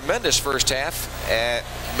with a tremendous first half,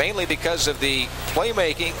 mainly because of the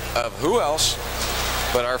playmaking of who else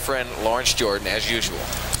but our friend Lawrence Jordan, as usual.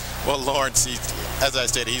 Well, Lawrence, as I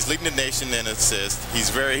said, he's leading the nation in assists.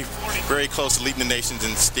 He's very, very close to leading the nation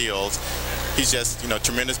in steals. He's just,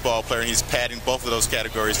 tremendous ball player, and he's padding both of those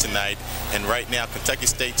categories tonight. And right now, Kentucky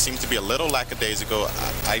State seems to be a little lackadaisical.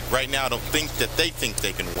 Right now, I don't think that they think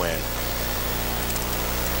they can win.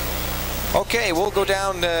 Okay, we'll go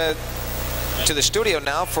down to the studio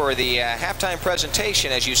now for the halftime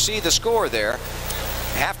presentation. As you see the score there,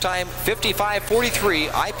 halftime 55-43,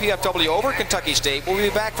 IPFW over Kentucky State. We'll be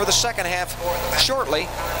back for the second half shortly.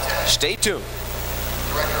 Stay tuned.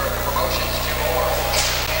 Director of Promotions, Jim Moore.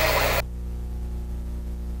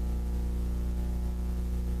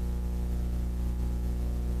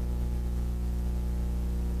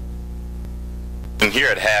 And here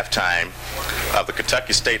at halftime of the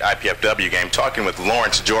Kentucky State IPFW game, talking with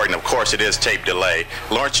Lawrence Jordan. Of course, it is tape delay.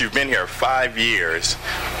 Lawrence, you've been here 5 years.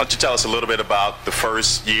 Why don't you tell us a little bit about the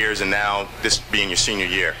first years and now this being your senior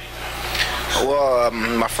year? Well,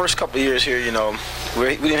 my first couple of years here,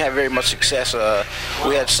 we didn't have very much success.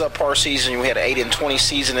 We had subpar season. We had an 8-20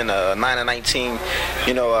 season and a 9-19.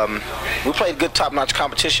 We played good top-notch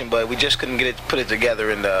competition, but we just couldn't put it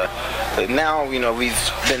together. And now,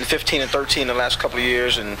 we've been 15-13 the last couple of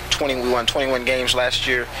years, and we won 21 games last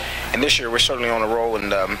year. And this year, we're certainly on a roll.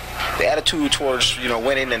 And the attitude towards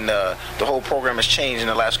winning and the whole program has changed in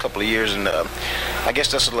the last couple of years. And I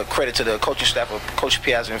guess that's a credit to the coaching staff of Coach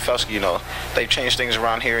Piazza and Felski. They've changed things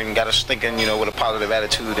around here and got us thinking, with a positive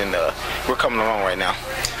attitude, and we're coming along right now.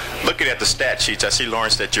 Looking at the stat sheets, I see,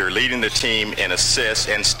 Lawrence, that you're leading the team in assists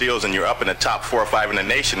and steals, and you're up in the top 4 or 5 in the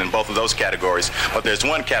nation in both of those categories. But there's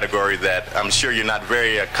one category that I'm sure you're not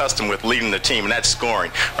very accustomed with leading the team, and that's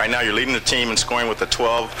scoring. Right now, you're leading the team in scoring with a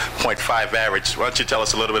 12.5 average. Why don't you tell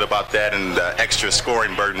us a little bit about that and the extra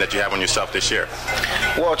scoring burden that you have on yourself this year?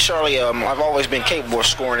 Well, Charlie, I've always been capable of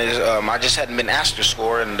scoring. I just hadn't been asked to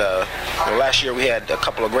score, and last year we had a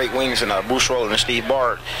couple of great wings in Bruce Rowland and Steve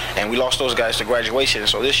Bard, and we lost those guys to graduation.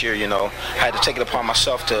 So this year, I had to take it upon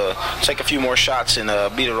myself to take a few more shots and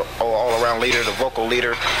be the all-around leader, the vocal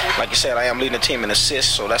leader. Like you said, I am leading the team in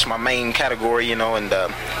assists, so that's my main category, and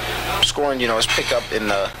scoring, has picked up,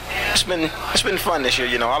 and it's been fun this year.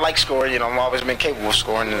 I like scoring. I've always been capable of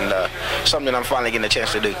scoring, and something I'm finally getting a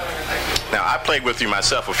chance to do. Now, I played with you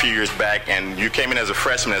myself a few years back, and you came in as a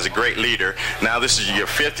freshman as a great leader. Now this is your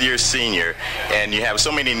 5th-year senior, and you have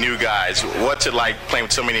so many new guys. What's it like playing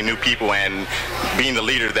with so many new people and being the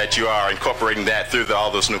leader that you are, incorporating that through all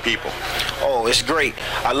those new people? Oh, it's great.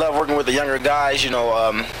 I love working with the younger guys,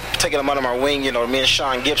 taking them under my wing. Me and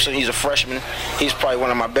Sean Gibson, he's a freshman. He's probably one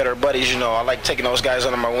of my better buddies. I like taking those guys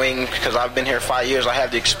under my wing because I've been here 5 years. I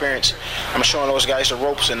have the experience. I'm showing those guys the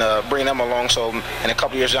ropes and bringing them along so in a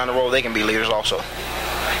couple years down the road they can be leaders also.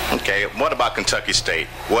 Okay, what about Kentucky State?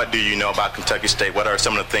 What do you know about Kentucky State? What are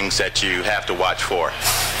some of the things that you have to watch for?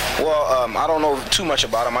 Well, I don't know too much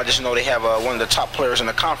about them. I just know they have one of the top players in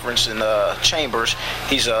the conference in Chambers.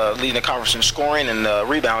 He's leading the conference in scoring and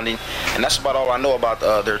rebounding, and that's about all I know about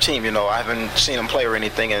their team. I haven't seen them play or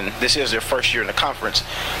anything, and this is their first year in the conference.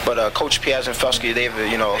 But Coach Piazza and Felski,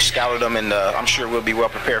 they've scouted them, and I'm sure we'll be well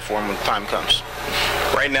prepared for them when the time comes.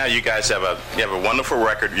 Right now, you guys have a wonderful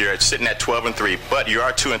record. You're sitting at 12-3, but you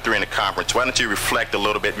are 2-3 in the conference. Why don't you reflect a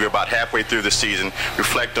little bit? You're about halfway through the season.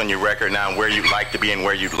 Reflect on your record now and where you'd like to be and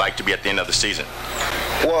where you'd like to be at the end of the season.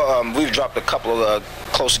 Well, we've dropped a couple of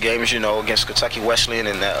close games, against Kentucky Wesleyan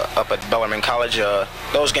and up at Bellarmine College.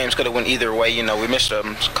 Those games could have went either way. We missed a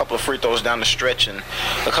couple of free throws down the stretch and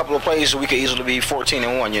a couple of plays we could easily be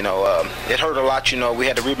 14-1. It hurt a lot. We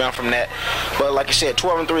had to rebound from that. But like I said,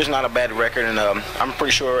 12-3 is not a bad record, and I'm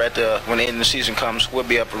pretty sure when the end of the season comes, we'll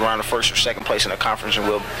be up around the 1st or 2nd place in the conference, and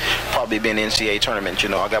we'll probably be in the NCAA tournament.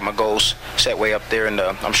 I got my goals set way up there, and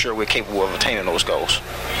I'm sure we're capable of attaining those goals.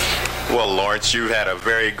 Well, Lawrence, you had a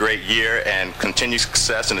very great year and continued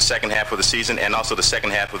success in the second half of the season and also the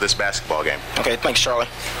second half of this basketball game. Okay, thanks, Charlie.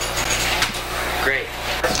 Great.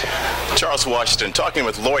 Charles Washington talking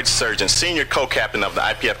with Lloyd Surgeon, senior co-captain of the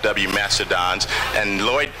IPFW Mastodons. And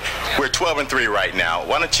Lloyd, we're 12-3 right now.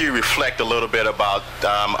 Why don't you reflect a little bit about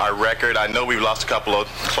our record? I know we've lost a couple of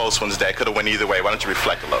close ones that could have went either way. Why don't you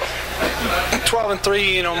reflect a little?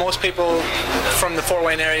 12-3, most people from the Fort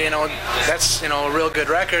Wayne area, that's, a real good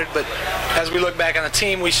record. But as we look back on the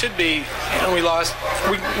team, we should be, we lost.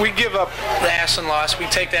 We give up the Ashland loss. We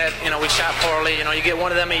take that, we shot poorly. You get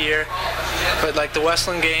one of them a year. But like the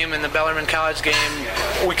Westland game and the Bellarmine College game,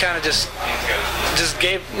 we kind of just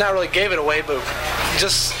not really gave it away, but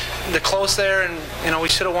just the close there, and we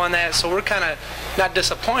should have won that. So we're kind of not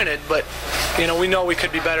disappointed, but we know we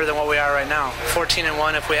could be better than what we are right now.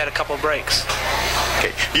 14-1 if we had a couple breaks.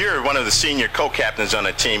 Okay, you're one of the senior co-captains on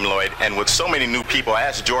the team, Lloyd, and with so many new people, I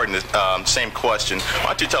asked Jordan the same question. Why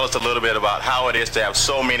don't you tell us a little bit about how it is to have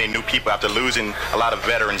so many new people after losing a lot of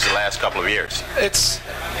veterans the last couple of years? It's,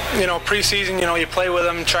 preseason, you play with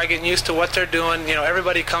them, try getting used to what they're doing.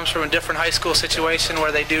 Everybody comes from a different high school situation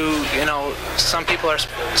where they do, some people are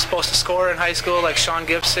supposed to score in high school, like Sean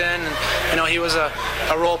Gibson, and, he was a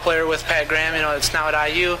role player with Pat Graham, it's now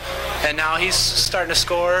at IU, and now he's starting to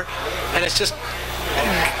score, and it's just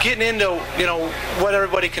getting into what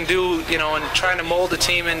everybody can do, and trying to mold the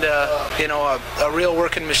team into a real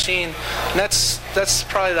working machine. And that's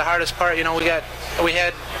probably the hardest part. We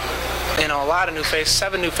had a lot of new faces,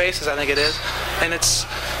 7 new faces I think it is, and it's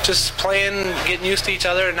just playing, getting used to each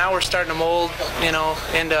other, and now we're starting to mold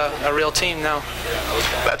into a real team now.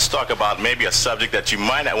 Let's talk about maybe a subject that you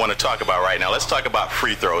might not want to talk about right now. Let's talk about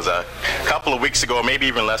free throws. A couple of weeks ago, maybe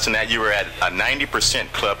even less than that, you were at a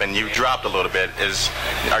 90% clip and you dropped a little bit.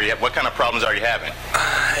 What kind of problems are you having?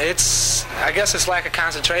 I guess it's lack of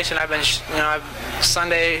concentration. I've been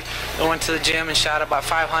Sunday I went to the gym and shot about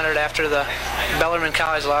 500 after the Bellarmine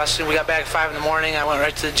College loss. We got back at 5 in the morning. I went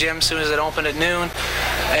right to the gym as soon as it opened at noon,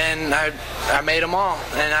 and I made them all.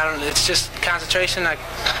 And it's just concentration. I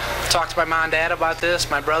talked to my mom and dad about this.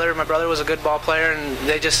 My brother was a good ball player, and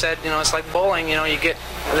they just said, it's like bowling. You get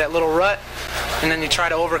that little rut, and then you try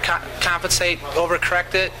to overcompensate,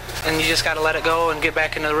 overcorrect it, and you just got to let it go and get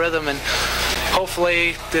back into the rhythm, and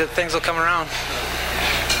hopefully the things will come around.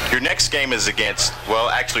 Your next game is against, well,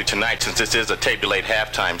 actually tonight, since this is a tape-delayed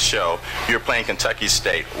halftime show, you're playing Kentucky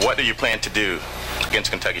State. What do you plan to do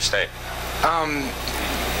against Kentucky State?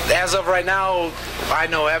 As of right now, I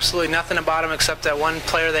know absolutely nothing about them except that one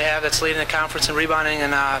player they have that's leading the conference in rebounding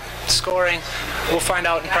and scoring. We'll find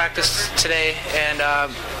out in practice today, and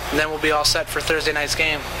then we'll be all set for Thursday night's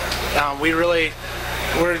game.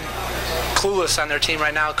 We're clueless on their team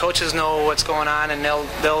right now. Coaches know what's going on, and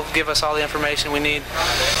they'll give us all the information we need.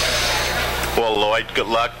 Well, Lloyd, good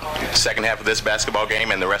luck second half of this basketball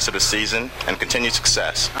game and the rest of the season, and continued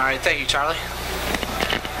success. All right, thank you, Charlie.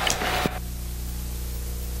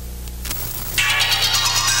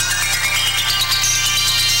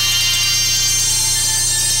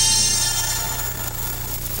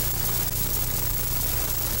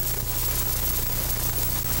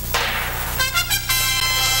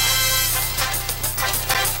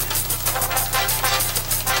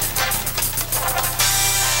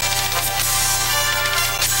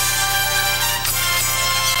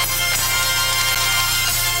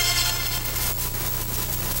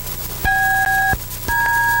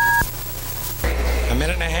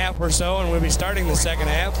 Or so, and we'll be starting the second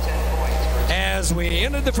half. As we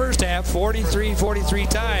ended the first half, 43-43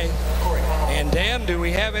 tie. And Dan, do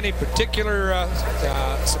we have any particular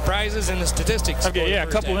surprises in the statistics? Okay, yeah, a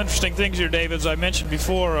couple interesting things here, Dave. As I mentioned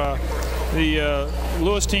before, the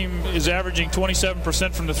Lewis team is averaging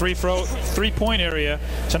 27% from the three-point area.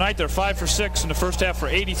 Tonight they're 5 for 6 in the first half for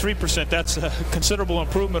 83%. That's a considerable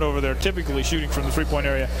improvement over there, typically shooting from the three-point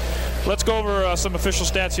area. Let's go over some official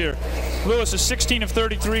stats here. Lewis is 16 of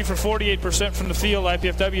 33 for 48% from the field.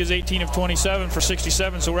 IPFW is 18 of 27 for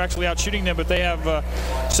 67, so we're actually out shooting them, but they have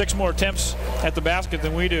 6 more attempts at the basket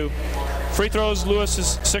than we do. Free throws, Lewis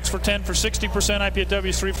is 6 for 10 for 60%. IPFW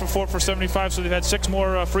is 3 for 4 for 75, so they've had 6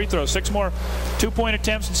 more free throws, 6 more two-point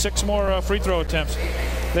attempts and 6 more free throw attempts.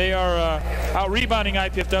 They are out-rebounding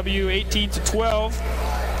IPFW 18 to 12.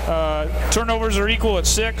 Turnovers are equal at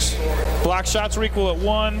 6. Block shots are equal at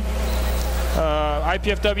 1.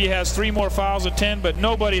 IPFW has 3 more fouls at 10, but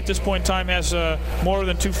nobody at this point in time has more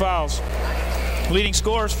than 2 fouls. Leading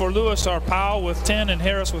scorers for Lewis are Powell with 10 and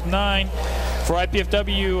Harris with 9. For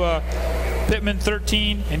IPFW, Pittman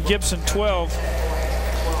 13 and Gibson 12.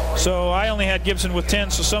 So I only had Gibson with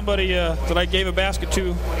 10, so somebody that I gave a basket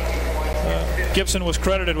to, Gibson was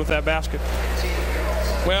credited with that basket.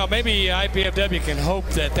 Well, maybe IPFW can hope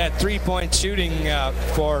that that three-point shooting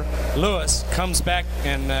for Lewis comes back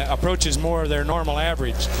and approaches more of their normal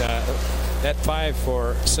average. That 5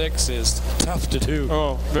 for 6 is tough to do.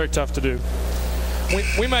 Oh, very tough to do.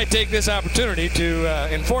 We might take this opportunity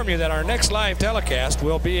to inform you that our next live telecast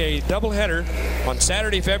will be a doubleheader on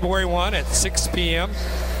Saturday, February 1 at 6 p.m.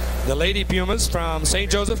 The Lady Pumas from St.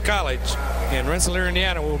 Joseph College in Rensselaer,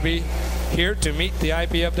 Indiana will be here to meet the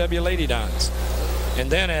IPFW Lady Dons. And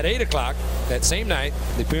then at 8 o'clock that same night,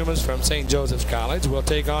 the Pumas from St. Joseph's College will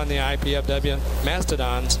take on the IPFW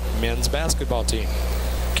Mastodons men's basketball team.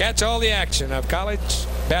 Catch all the action of college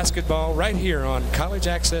basketball right here on College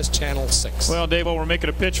Access Channel 6. Well, Dave, while we're making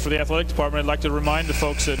a pitch for the athletic department, I'd like to remind the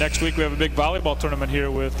folks that next week we have a big volleyball tournament here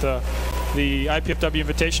with the IPFW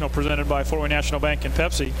Invitational presented by Fort Wayne National Bank and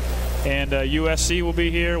Pepsi. And USC will be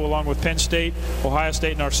here along with Penn State, Ohio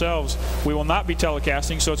State, and ourselves. We will not be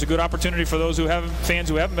telecasting, so it's a good opportunity for those fans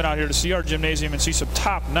who haven't been out here to see our gymnasium and see some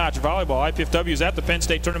top-notch volleyball. IPFW is at the Penn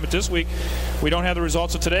State tournament this week. We don't have the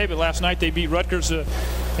results of today, but last night they beat Rutgers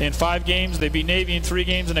in 5 games. They beat Navy in 3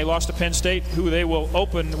 games, and they lost to Penn State, who they will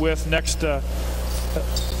open with next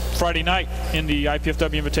Friday night in the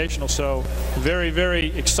IPFW Invitational. So very,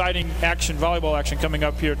 very exciting action, volleyball action coming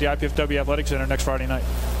up here at the IPFW Athletic Center next Friday night.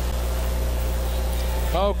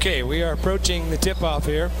 Okay, we are approaching the tip-off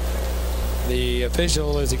here. The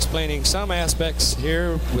official is explaining some aspects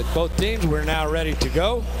here with both teams. We're now ready to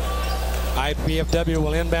go. IPFW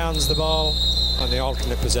will inbounds the ball on the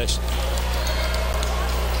alternate possession.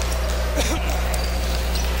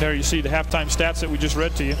 There you see the halftime stats that we just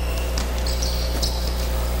read to you.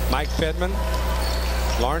 Mike Pittman,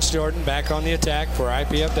 Lawrence Jordan back on the attack for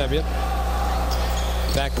IPFW.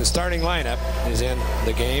 In fact, the starting lineup is in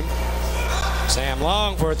the game. Sam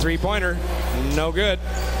Long for a 3-pointer, no good.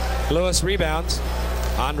 Lewis rebounds.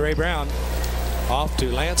 Andre Brown off to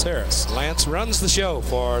Lance Harris. Lance runs the show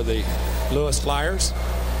for the Lewis Flyers.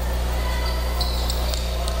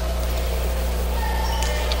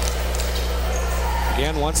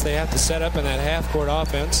 Again, once they have to set up in that half-court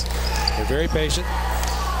offense, they're very patient.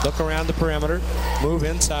 Look around the perimeter, move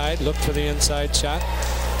inside, look for the inside shot.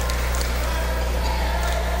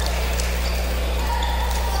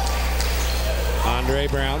 Andre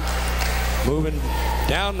Brown moving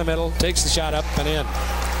down the middle, takes the shot up and in.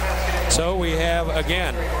 So we have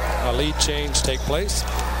again a lead change take place.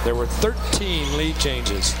 There were 13 lead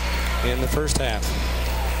changes in the first half.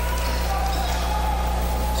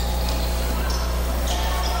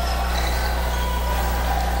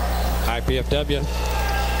 IPFW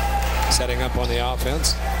setting up on the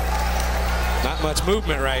offense. Not much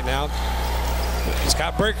movement right now.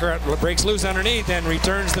 Scott Burkhardt breaks loose underneath and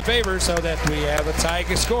returns the favor so that we have a tie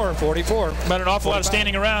score, 44. But an awful lot of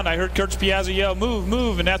standing around. I heard Kurtz Piazza yell, "Move,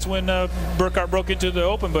 move," and that's when Burkhardt broke into the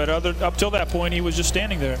open. But up till that point, he was just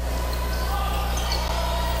standing there.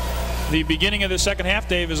 The beginning of the second half,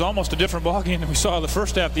 Dave, is almost a different ballgame than we saw in the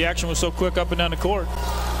first half. The action was so quick up and down the court.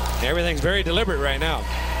 Everything's very deliberate right now.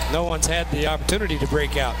 No one's had the opportunity to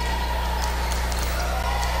break out.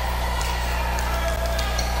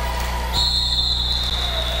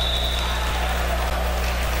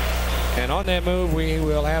 And on that move, we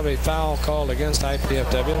will have a foul called against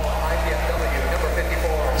IPFW.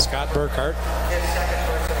 Scott Burkhardt.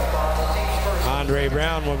 Andre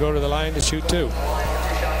Brown will go to the line to shoot 2.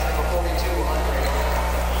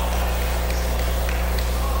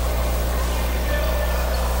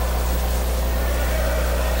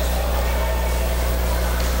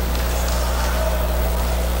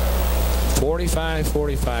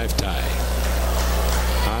 .45-45 tie.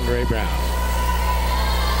 Andre Brown.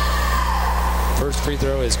 First free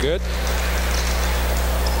throw is good.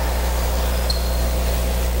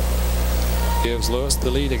 Gives Lewis the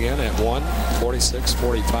lead again at 1,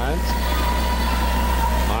 46-45.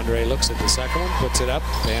 Andre looks at the second one, puts it up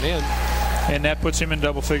and in. And that puts him in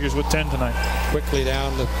double figures with 10 tonight. Quickly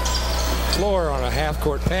down the floor on a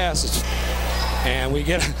half-court pass. And we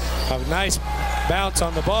get a nice bounce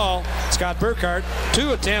on the ball. Scott Burkhardt,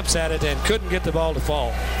 2 attempts at it and couldn't get the ball to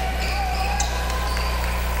fall.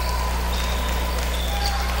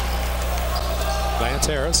 Lance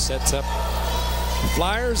Harris sets up the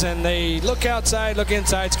Flyers, and they look outside, look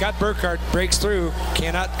inside. Scott Burkhardt breaks through,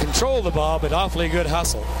 cannot control the ball, but awfully good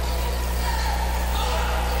hustle.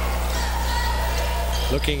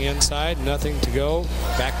 Looking inside, nothing to go.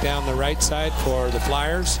 Back down the right side for the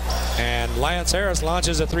Flyers, and Lance Harris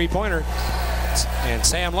launches a 3-pointer, and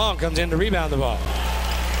Sam Long comes in to rebound the ball.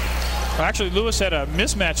 Well, actually, Lewis had a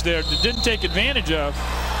mismatch there that didn't take advantage of,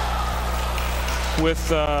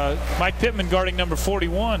 with Mike Pittman guarding number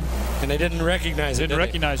 41. And they didn't recognize it. Didn't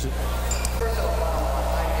recognize it.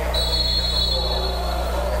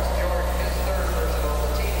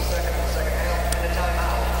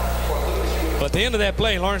 But at the end of that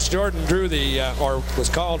play, Lawrence Jordan drew the, or was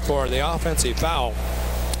called for the offensive foul.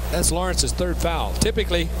 That's Lawrence's 3rd foul.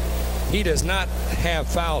 Typically, he does not have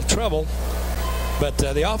foul trouble, but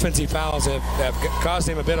the offensive fouls have caused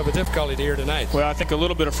him a bit of a difficulty here tonight. Well, I think a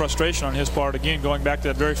little bit of frustration on his part. Again, going back to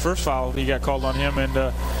that very first foul he got called on him, and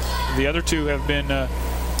the other 2 have been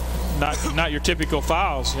not your typical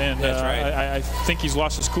fouls. And that's right. I think he's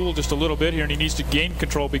lost his cool just a little bit here, and he needs to gain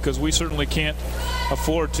control because we certainly can't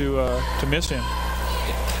afford to miss him.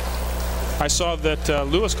 I saw that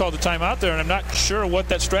Lewis called the timeout there, and I'm not sure what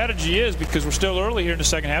that strategy is because we're still early here in the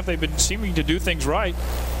second half. They've been seeming to do things right.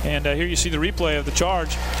 And here you see the replay of the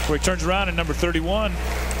charge where he turns around and number 31.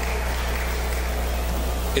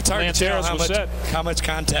 It's hard Lance to tell Harris how much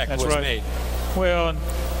contact was made. Well, and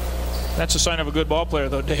that's a sign of a good ball player,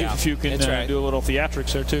 though, Dave, if you can do a little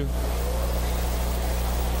theatrics there, too.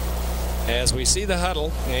 As we see the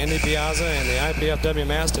huddle, Andy Piazza and the IPFW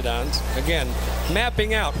Mastodons, again,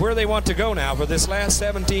 mapping out where they want to go now for this last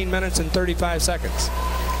 17 minutes and 35 seconds.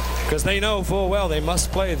 Because they know full well they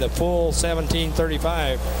must play the full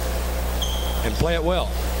 17:35 and play it well.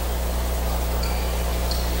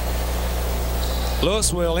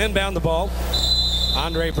 Lewis will inbound the ball.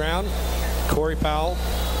 Andre Brown, Corey Powell,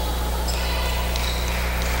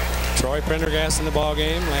 Troy Prendergast in the ball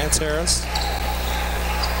game, Lance Harris,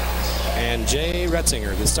 and Jay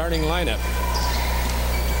Retzinger, the starting lineup,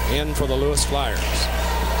 in for the Lewis Flyers.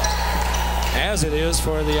 As it is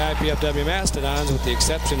for the IPFW Mastodons, with the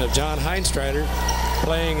exception of John Heinstreiter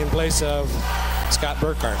playing in place of Scott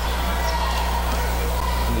Burkhart.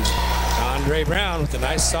 Andre Brown with a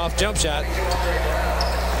nice soft jump shot.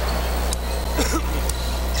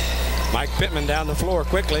 Mike Pittman down the floor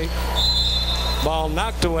quickly. Ball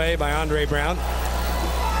knocked away by Andre Brown.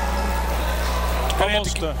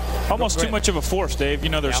 Almost too much of a force, Dave. You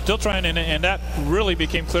know, they're still trying, and that really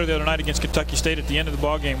became clear the other night against Kentucky State at the end of the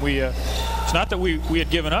ball game. It's not that we had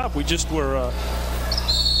given up. We just were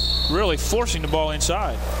really forcing the ball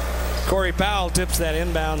inside. Corey Powell tips that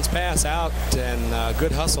inbounds pass out, and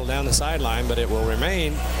good hustle down the sideline, but it will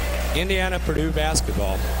remain Indiana-Purdue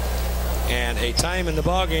basketball. And a time in the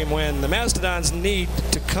ball game when the Mastodons need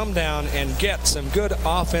to come down and get some good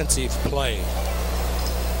offensive play.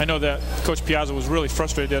 I know that Coach Piazza was really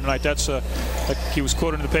frustrated the other night. That's like he was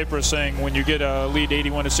quoted in the paper as saying, when you get a lead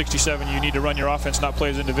 81-67, you need to run your offense, not play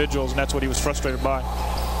as individuals, and that's what he was frustrated by.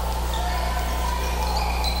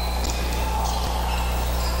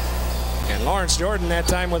 And Lawrence Jordan that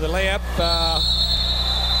time with a layup.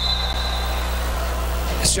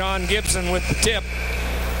 Sean Gibson with the tip.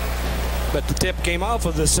 But the tip came off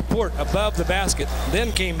of the support above the basket,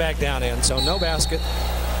 then came back down in, so no basket.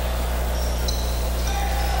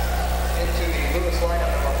 Into the Lewis lineup,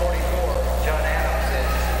 number 44, John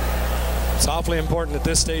Adams. It's awfully important at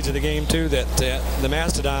this stage of the game, too, that the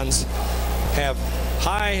Mastodons have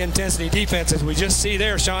high-intensity defense. As we just see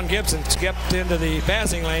there, Sean Gibson skipped into the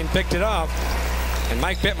passing lane, picked it off, and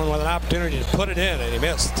Mike Pittman with an opportunity to put it in, and he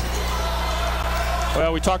missed.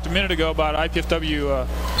 Well, we talked a minute ago about IPFW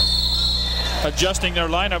adjusting their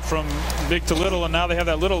lineup from big to little, and now they have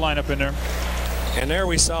that little lineup in there. And there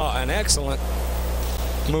we saw an excellent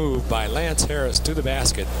move by Lance Harris to the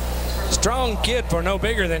basket. Strong kid for no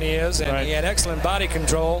bigger than he is, and he had excellent body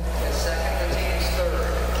control.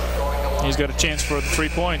 He's got a chance for the 3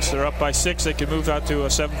 points. They're up by 6. They could move out to a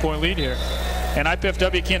 7-point lead here. And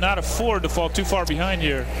IPFW cannot afford to fall too far behind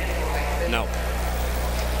here. No.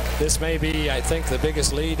 This may be, I think, the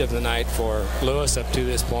biggest lead of the night for Lewis up to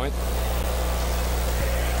this point.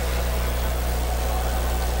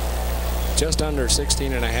 Just under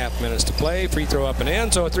 16.5 minutes to play. Free throw up and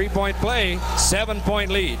in, so a 3-point play. 7-point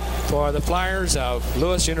lead for the Flyers of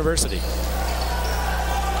Lewis University.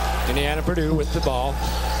 Indiana-Purdue with the ball.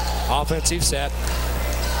 Offensive set.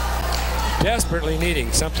 Desperately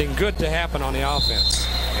needing something good to happen on the offense.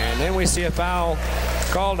 And then we see a foul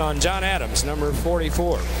called on John Adams, number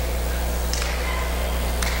 44.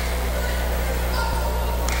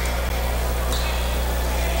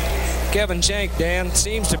 Kevin Shank, Dan,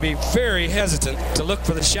 seems to be very hesitant to look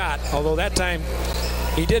for the shot, although that time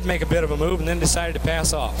he did make a bit of a move and then decided to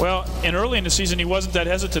pass off. Well, and early in the season he wasn't that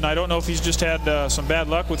hesitant. I don't know if he's just had some bad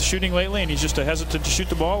luck with shooting lately and he's just hesitant to shoot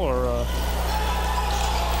the ball, or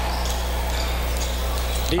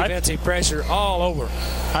defensive pressure all over.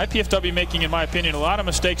 IPFW making, in my opinion, a lot of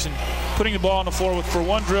mistakes in putting the ball on the floor for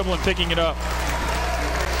one dribble and picking it up.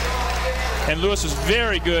 And Lewis is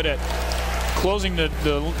very good at closing the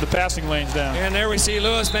passing lanes down. And there we see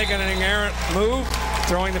Lewis making an errant move,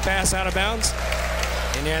 throwing the pass out of bounds.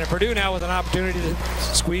 Indiana-Purdue now with an opportunity to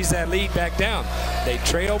squeeze that lead back down. They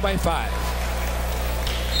trail by 5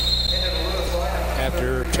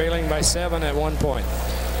 after trailing by 7 at one point.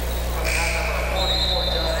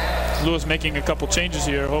 Lewis making a couple changes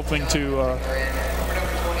here, hoping to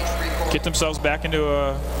get themselves back into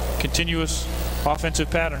a continuous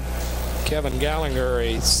offensive pattern. Kevin Gallagher,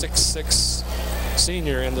 a 6'6"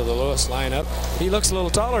 senior, into the Lewis lineup. He looks a little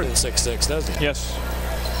taller than 6'6", doesn't he? Yes.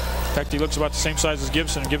 In fact, he looks about the same size as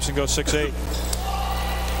Gibson, and Gibson goes 6'8".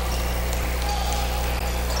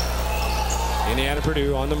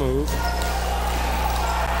 Indiana-Purdue on the move.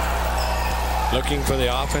 looking for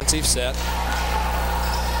the offensive set.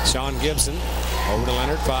 Sean Gibson over to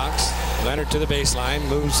Leonard Fox. Leonard to the baseline,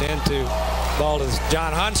 moves into ball to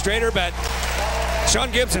John Honstrader, but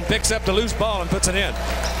Sean Gibson picks up the loose ball and puts it in.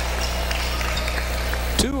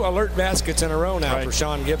 2 alert baskets in a row now for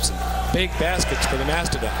Sean Gibson. Big baskets for the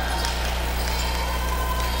Mastodons.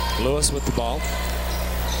 Lewis with the ball.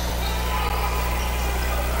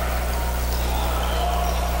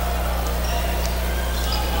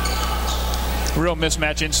 Real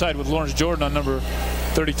mismatch inside with Lawrence Jordan on number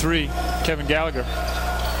 33, Kevin Gallagher.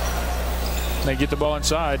 They get the ball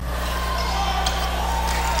inside.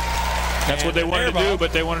 That's what they wanted to do,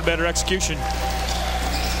 but they wanted better execution.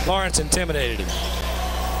 Lawrence intimidated him.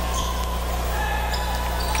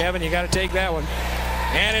 Kevin, you got to take that one.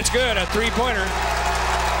 And it's good, a 3-pointer.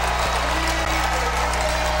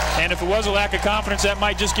 And if it was a lack of confidence, that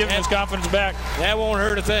might just give him his confidence back. That won't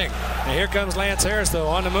hurt a thing. And here comes Lance Harris, though,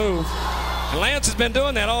 on the move. And Lance has been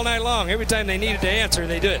doing that all night long. Every time they needed to answer,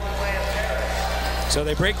 they did. So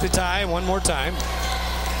they break the tie one more time.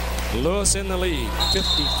 Lewis in the lead,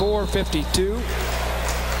 54-52.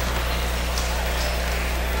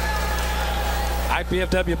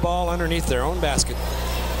 IPFW ball underneath their own basket.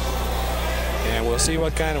 And we'll see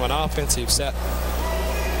what kind of an offensive set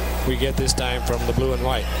we get this time from the blue and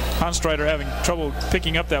white. Honstrader having trouble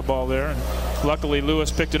picking up that ball there. And luckily,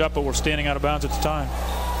 Lewis picked it up, but we're standing out of bounds at the time.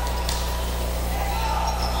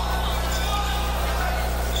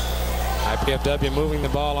 IPFW moving the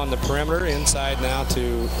ball on the perimeter. Inside now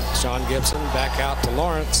to Sean Gibson. Back out to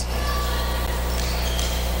Lawrence.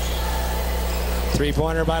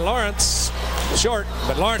 3-pointer by Lawrence. Short,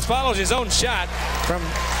 but Lawrence follows his own shot from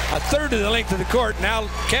a third of the length of the court. Now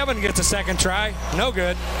Kevin gets a second try. No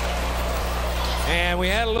good. And we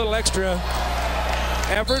had a little extra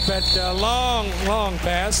effort, but a long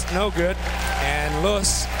pass. No good. And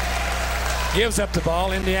Lewis gives up the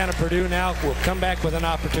ball. Indiana Purdue now will come back with an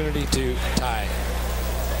opportunity to tie.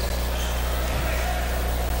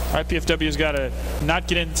 IPFW's got to not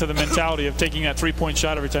get into the mentality of taking that 3-point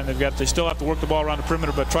shot every time they've got it. They still have to work the ball around the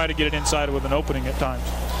perimeter, but try to get it inside with an opening at times.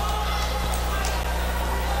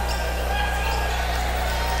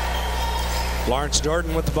 Lawrence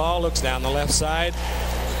Jordan with the ball, looks down the left side.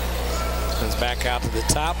 Comes back out to the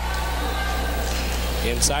top.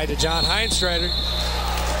 Inside to John Heinstrader.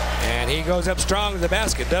 And he goes up strong to the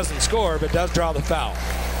basket. Doesn't score, but does draw the foul.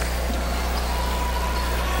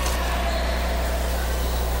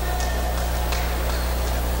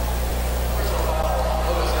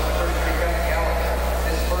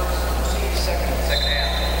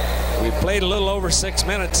 We played a little over 6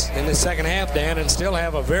 minutes in the second half, Dan, and still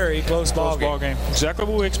have a very close ball game. Exactly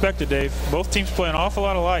what we expected, Dave. Both teams play an awful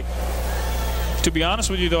lot alike. To be honest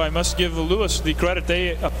with you, though, I must give Lewis the credit.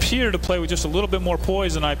 They appear to play with just a little bit more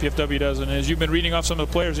poise than IPFW does. And as you've been reading off some of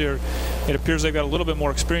the players here, it appears they've got a little bit more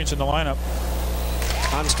experience in the lineup.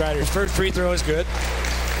 Honstrader's first free throw is good.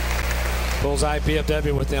 Pulls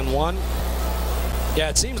IPFW within 1. Yeah,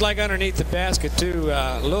 it seems like underneath the basket, too,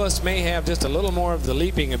 Lewis may have just a little more of the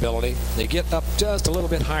leaping ability. They get up just a little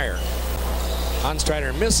bit higher.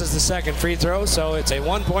 Honstrader misses the second free throw, so it's a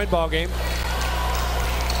 1-point ball game.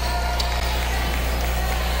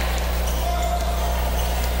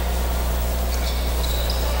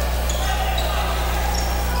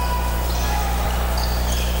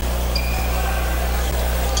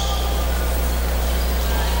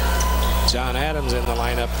 John Adams in the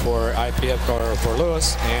lineup for IPF or for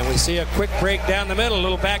Lewis, and we see a quick break down the middle, a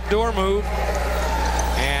little backdoor move,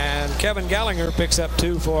 and Kevin Gallagher picks up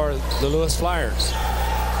 2 for the Lewis Flyers.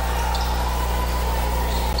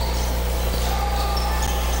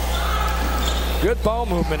 Good ball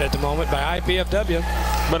movement at the moment by IPFW.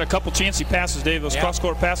 But a couple chancy passes, Dave. Those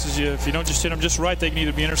cross-court passes, if you don't just hit them just right, they can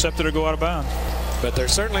either be intercepted or go out of bounds. But they're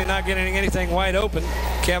certainly not getting anything wide open.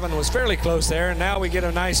 Kevin was fairly close there, and now we get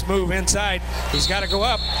a nice move inside. He's got to go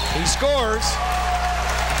up. He scores,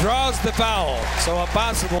 draws the foul. So a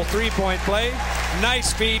possible 3-point play.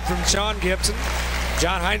 Nice feed from Sean Gibson.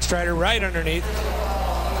 John Heinstrader right underneath.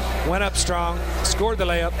 Went up strong, scored the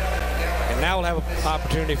layup, and now we'll have an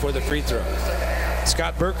opportunity for the free throw.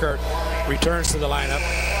 Scott Burkhart returns to the lineup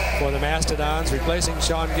for the Mastodons, replacing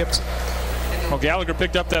Sean Gibson. Well, Gallagher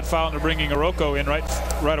picked up that foul and they're bringing Iroko in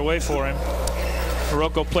right away for him.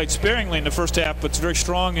 Iroko played sparingly in the first half, but it's very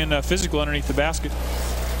strong and physical underneath the basket.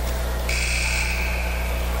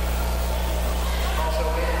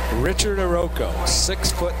 Richard Iroko,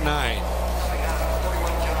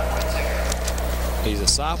 6'9". He's a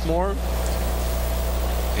sophomore,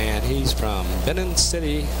 and he's from Benin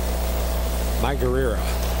City, Maguire,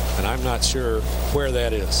 and I'm not sure where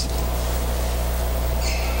that is.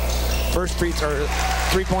 first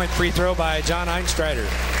three-point free throw by John Einstrider.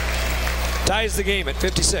 Ties the game at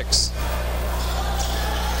 56.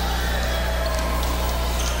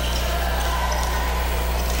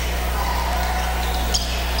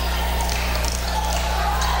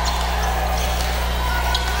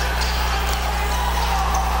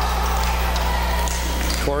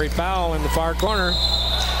 Corey Powell in the far corner.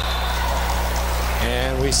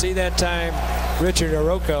 And we see that time Richard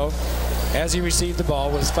Orozco, as he received the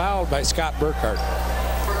ball, was fouled by Scott Burkhart.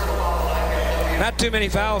 Not too many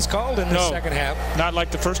fouls called in the second half. Not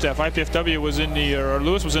like the first half. IPFW was in the, or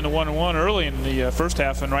Lewis was in the 1-1 early in the first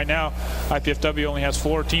half, and right now IPFW only has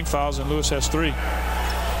 4 team fouls and Lewis has 3.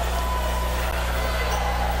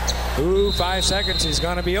 Ooh, 5 seconds. He's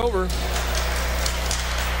going to be over.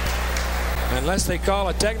 Unless they call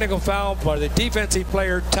a technical foul for the defensive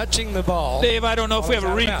player touching the ball. Dave, I don't know if we have a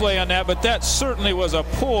replay on that, but that certainly was a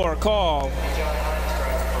poor call.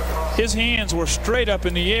 His hands were straight up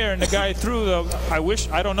in the air, and the guy threw the,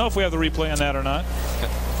 I don't know if we have the replay on that or not.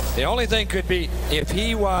 The only thing could be if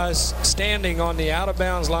he was standing on the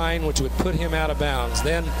out-of-bounds line, which would put him out of bounds,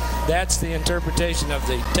 then that's the interpretation of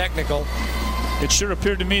the technical. It sure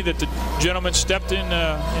appeared to me that the gentleman stepped in.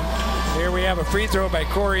 Here we have a free throw by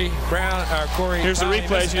Corey Brown. Here's the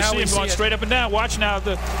replays. You see him going straight up and down. Watch now.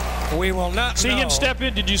 We will not see him step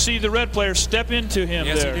in. Did you see the red player step into him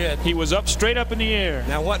there? Yes, he did. He was up straight up in the air.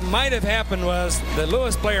 Now, what might have happened was the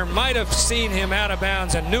Lewis player might have seen him out of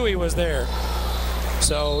bounds and knew he was there,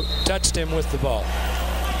 so touched him with the ball.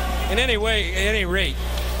 In any rate,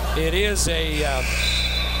 it is a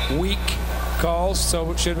weak call,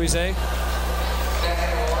 so should we say?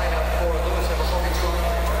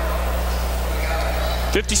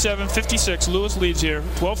 57-56, Lewis leads here.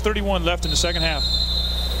 12:31 left in the second half.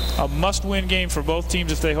 A must-win game for both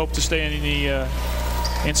teams if they hope to stay in the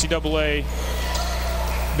NCAA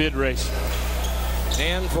bid race.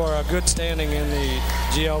 And for a good standing in the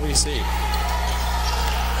GLVC.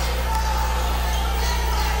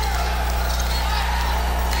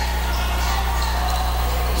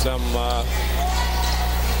 Some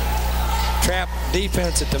trap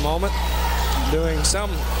defense at the moment,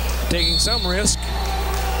 taking some risk.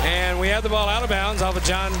 And we have the ball out of bounds off of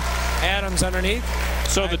John Adams underneath.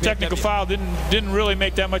 So the technical foul didn't really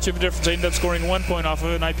make that much of a difference. They ended up scoring 1 point off of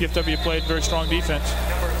it, and IPFW played very strong defense.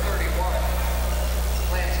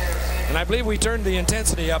 And I believe we turned the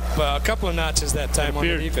intensity up a couple of notches that time on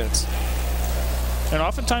the defense. And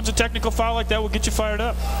oftentimes a technical foul like that will get you fired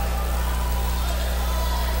up.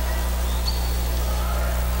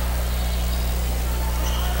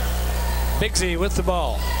 Bigsy with the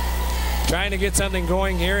ball. Trying to get something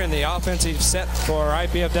going here in the offensive set for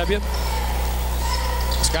IPFW.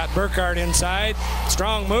 Scott Burkhart inside.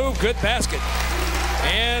 Strong move, good basket.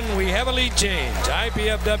 And we have a lead change.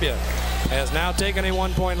 IPFW has now taken a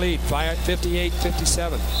 1 point lead,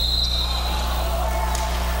 58-57.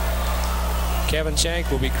 Kevin Shank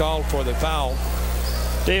will be called for the foul.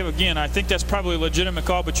 Dave, again, I think that's probably a legitimate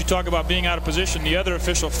call, but you talk about being out of position. The other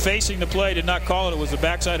official facing the play did not call it. It was the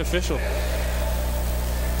backside official.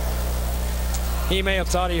 He may have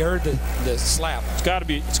thought he heard the slap. It's got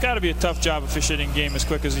to be a tough job officiating game as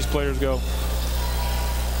quick as these players go.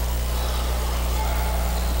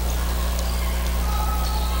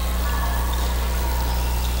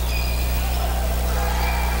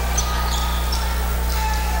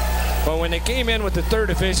 Well, when they came in with the third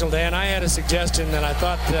official, Dan, I had a suggestion that I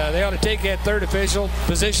thought they ought to take that third official,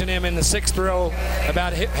 position him in the 6th row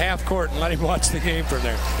about half court and let him watch the game from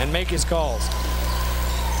there and make his calls.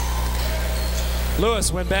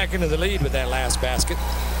 Lewis went back into the lead with that last basket.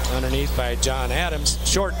 Underneath by John Adams.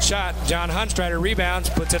 Short shot. John Hunstrider rebounds,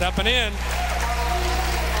 puts it up and in.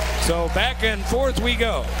 So back and forth we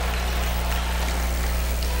go.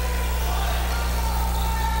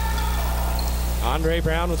 Andre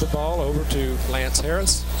Brown with the ball over to Lance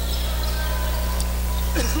Harris.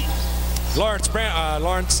 Lawrence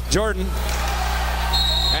Jordan.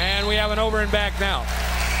 And we have an over and back now.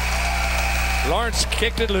 Lawrence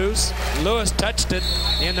kicked it loose. Lewis touched it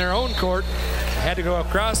in their own court. Had to go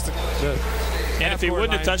across the and if he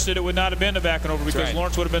wouldn't have touched it, it would not have been a back and over because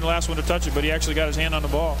Lawrence would have been the last one to touch it, but he actually got his hand on the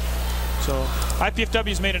ball. So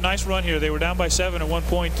IPFW's made a nice run here. They were down by 7 at one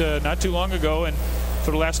point not too long ago, and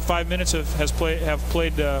for the last 5 minutes have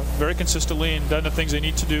played very consistently and done the things they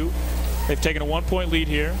need to do. They've taken a 1 point lead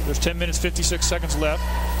here. There's 10 minutes, 56 seconds left.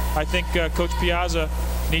 I think Coach Piazza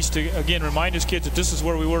needs to, again, remind his kids that this is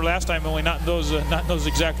where we were last time, only not in those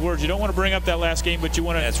exact words. You don't want to bring up that last game, but you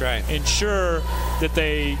want to ensure that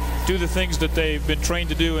they do the things that they've been trained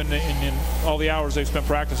to do in all the hours they've spent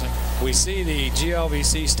practicing. We see the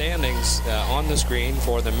GLVC standings on the screen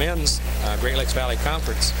for the men's Great Lakes Valley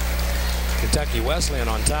Conference. Kentucky Wesleyan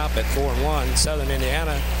on top at 4-1. Southern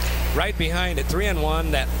Indiana right behind at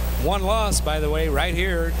 3-1. That one loss, by the way, right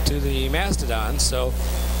here to the Mastodons. So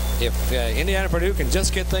if Indiana Purdue can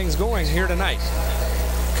just get things going here tonight,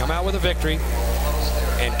 come out with a victory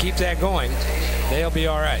and keep that going, they'll be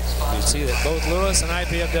all right. You see that both Lewis and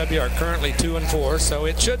IPFW are currently 2-4, so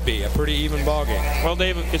it should be a pretty even ball game. Well,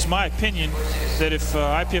 Dave, it's my opinion that if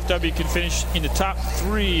IPFW can finish in the top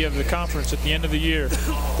 3 of the conference at the end of the year,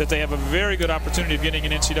 that they have a very good opportunity of getting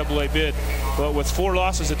an NCAA bid. But with 4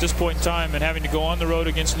 losses at this point in time and having to go on the road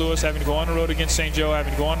against Lewis, having to go on the road against St. Joe,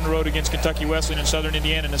 having to go on the road against Kentucky Wesleyan and Southern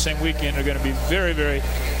Indiana in the same weekend are going to be very, very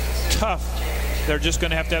tough. They're just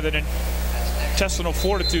going to have that intestinal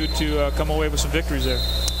fortitude to come away with some victories there.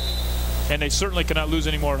 And they certainly cannot lose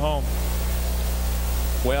any more at home.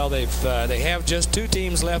 Well, they have just 2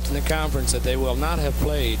 teams left in the conference that they will not have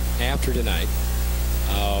played after tonight.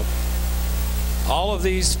 All of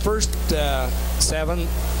these first 7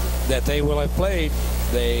 that they will have played,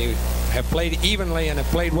 they have played evenly and have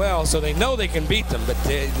played well, so they know they can beat them, but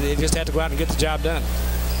they just have to go out and get the job done.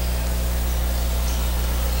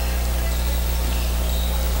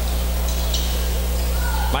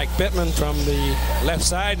 Mike Pittman from the left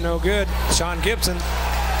side, no good. Sean Gibson,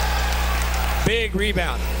 big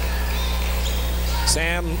rebound.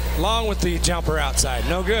 Sam Long with the jumper outside,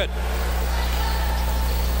 no good.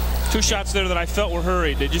 2 shots there that I felt were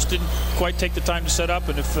hurried. They just didn't quite take the time to set up,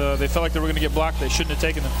 and if they felt like they were going to get blocked, they shouldn't have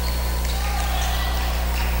taken them.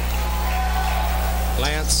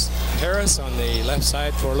 Lance Harris on the left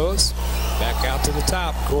side for Lewis. Back out to the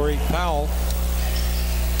top, Corey Powell.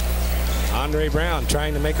 Andre Brown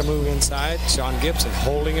trying to make a move inside. Sean Gibson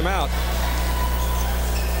holding him out.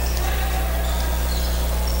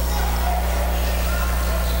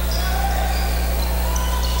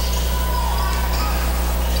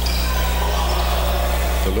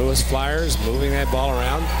 The Lewis Flyers moving that ball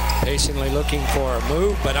around, patiently looking for a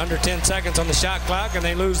move, but under 10 seconds on the shot clock, and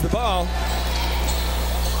they lose the ball.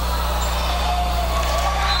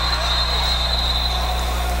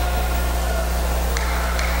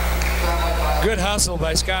 Good hustle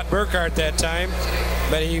by Scott Burkhart that time,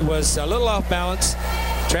 but he was a little off balance,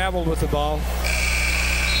 traveled with the ball.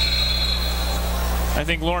 I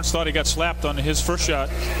think Lawrence thought he got slapped on his first shot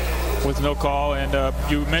with no call, and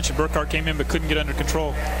you mentioned Burkhart came in but couldn't get under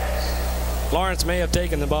control. Lawrence may have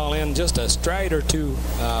taken the ball in just a stride or 2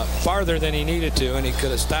 farther than he needed to, and he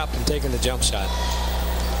could have stopped and taken the jump shot.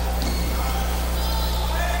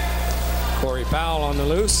 Corey Powell on the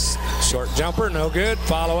loose, short jumper, no good.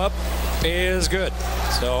 Follow up is good.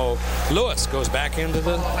 So Lewis goes back into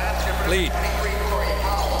the lead.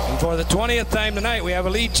 And for the 20th time tonight, we have a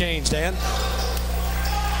lead change, Dan.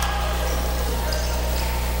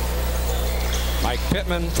 Mike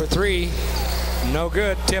Pittman for 3, no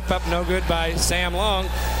good. Tip up, no good by Sam Long.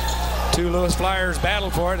 2 Lewis Flyers battle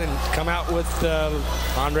for it and come out with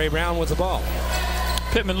Andre Brown with the ball.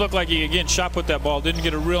 Pittman looked like he again shot put that ball, didn't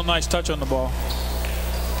get a real nice touch on the ball.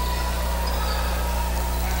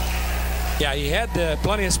 Yeah, he had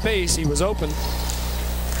plenty of space. He was open.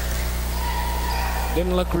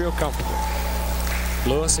 Didn't look real comfortable.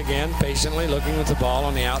 Lewis again, patiently looking with the ball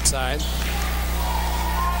on the outside.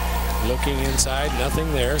 Looking inside,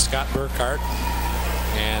 nothing there. Scott Burkhart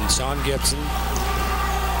and Sean Gibson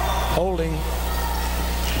holding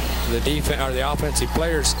the defense or the offensive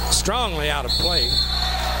players strongly out of play.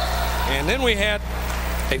 And then we had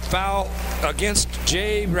a foul against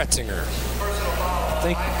Jay Retzinger. I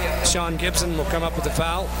think Sean Gibson will come up with the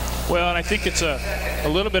foul. Well, and I think it's a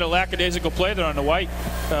little bit of lackadaisical play there on the white.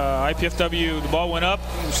 IPFW, the ball went up.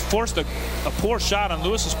 It was forced a poor shot on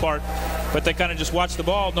Lewis's part, but they kind of just watched the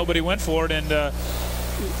ball. Nobody went for it, and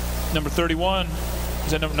number 31,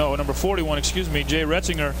 is that number 41, excuse me, Jay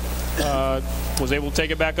Retzinger was able to take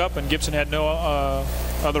it back up, and Gibson had no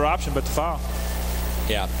other option but to foul.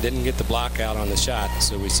 Yeah, didn't get the block out on the shot,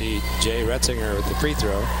 so we see Jay Retzinger with the free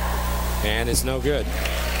throw, and it's no good.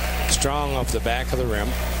 Strong off the back of the rim.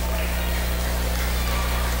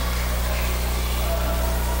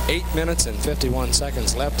 8 minutes and 51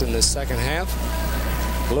 seconds left in this second half.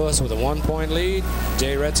 Lewis with a 1-point lead.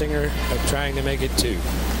 Jay Retzinger trying to make it 2.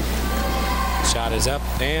 Shot is up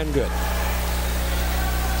and good.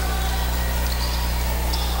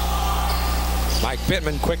 Mike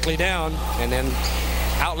Pittman quickly down, and then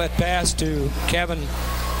outlet pass to Kevin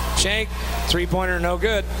Shank, three-pointer, no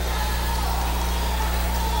good.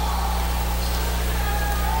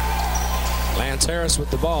 Lance Harris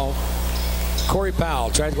with the ball. Corey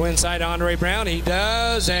Powell tried to go inside Andre Brown. He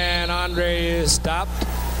does, and Andre is stopped,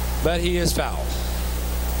 but he is fouled.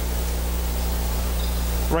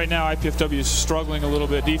 Right now, IPFW is struggling a little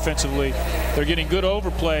bit defensively. They're getting good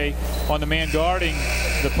overplay on the man guarding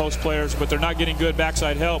the post players, but they're not getting good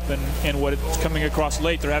backside help. And what it's coming across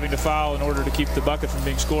late, they're having to foul in order to keep the bucket from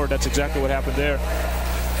being scored. That's exactly what happened there.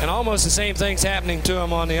 And almost the same thing's happening to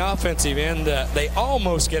them on the offensive end. They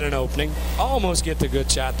almost get an opening, almost get the good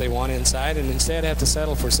shot they want inside, and instead have to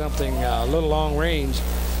settle for something a little long range.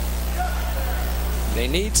 They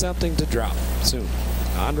need something to drop soon.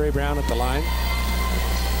 Andre Brown at the line.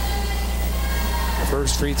 The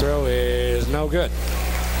first free throw is no good.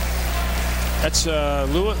 That's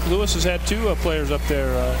Lewis has had two players up there,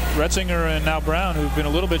 Retzinger and now Brown, who've been a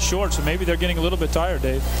little bit short, so maybe they're getting a little bit tired,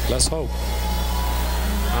 Dave. Let's hope.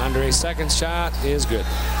 Andre's second shot is good.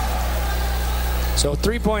 So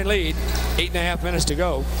 3-point lead, 8.5 minutes to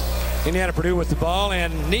go. Indiana Purdue with the ball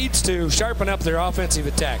and needs to sharpen up their offensive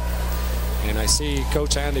attack. And I see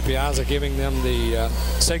Coach Andy Piazza giving them the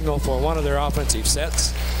signal for one of their offensive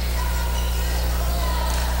sets.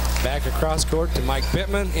 Back across court to Mike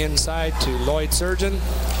Pittman, inside to Lloyd Surgeon.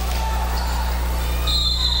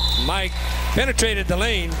 Mike penetrated the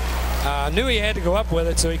lane, knew he had to go up with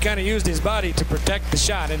it, so he kind of used his body to protect the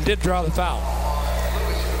shot and did draw the foul.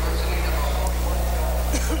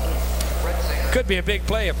 Could be a big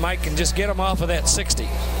play if Mike can just get him off of that 60.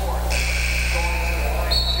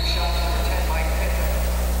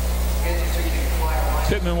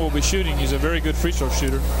 Pittman will be shooting. He's a very good free throw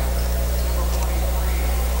shooter.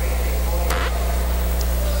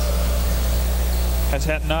 Has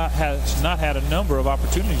not had a number of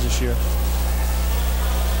opportunities this year.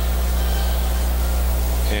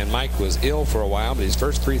 And Mike was ill for a while, but his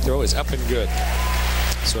first free throw is up and good.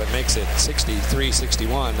 So it makes it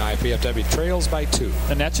 63-61. IPFW trails by 2.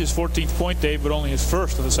 And that's his 14th point, Dave, but only his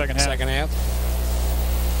first of the second half. Second half.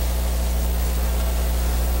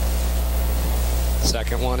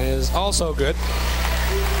 Second one is also good.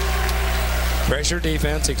 Pressure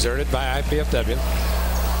defense exerted by IPFW.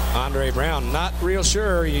 Andre Brown, not real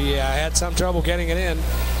sure. He had some trouble getting it in.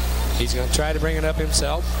 He's going to try to bring it up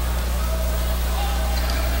himself.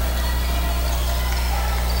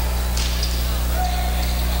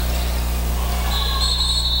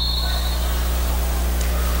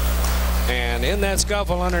 And in that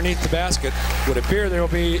scuffle underneath the basket, would appear there will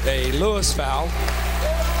be a Lewis foul.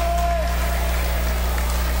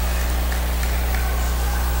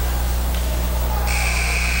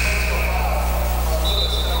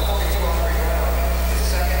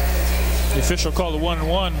 The official called a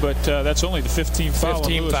 1-and-1, but that's only the 15th foul.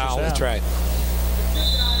 15th foul, that's right.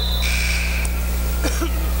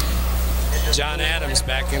 John Adams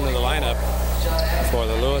back into the lineup for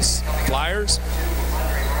the Lewis Flyers.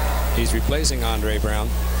 He's replacing Andre Brown.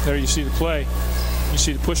 There you see the play. You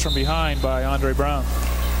see the push from behind by Andre Brown.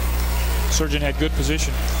 Surgeon had good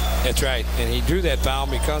position. That's right, and he drew that foul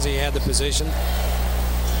because he had the position.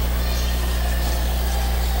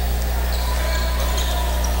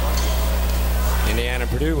 Indiana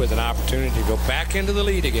Purdue with an opportunity to go back into the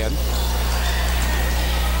lead again.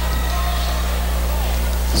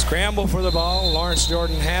 Scramble for the ball. Lawrence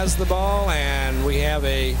Jordan has the ball, and we have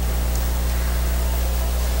a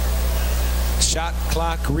shot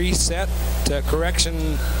clock reset to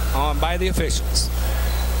correction on by the officials.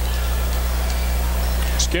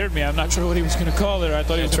 Scared me. I'm not sure what he was going to call there. I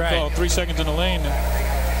thought he was going to call 3 seconds in the lane.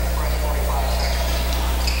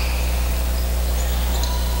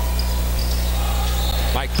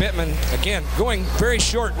 Mike Pittman, again, going very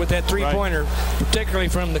short with that three-pointer, particularly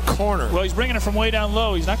from the corner. Well, he's bringing it from way down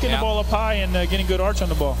low. He's not getting the ball up high and getting good arch on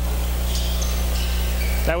the ball.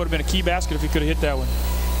 That would have been a key basket if he could have hit that one.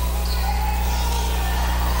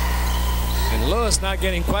 And Lewis not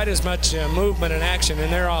getting quite as much movement and action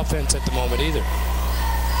in their offense at the moment either.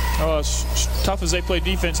 Oh, as tough as they play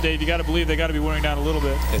defense, Dave, you got to believe they got to be wearing down a little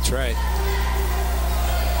bit. That's right.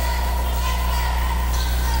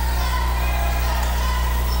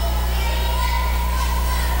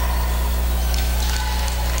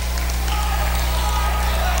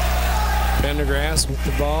 Pendergrass with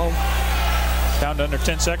the ball. Down to under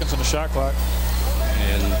 10 seconds on the shot clock.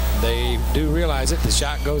 And they do realize it. The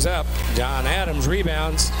shot goes up. John Adams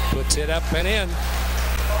rebounds, puts it up and in.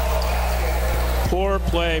 Poor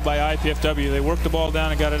play by IPFW. They worked the ball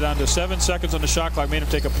down and got it down to 7 seconds on the shot clock. Made him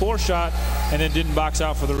take a poor shot and then didn't box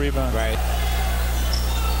out for the rebound. Right.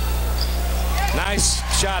 Nice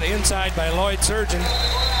shot inside by Lloyd Surgeon.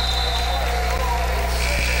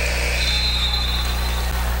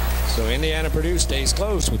 So Indiana-Purdue stays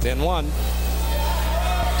close within 1.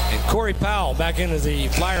 And Corey Powell back into the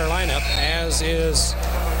Flyer lineup, as is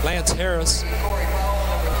Lance Harris.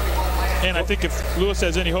 And I think if Lewis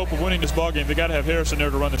has any hope of winning this ball game, they got to have Harris in there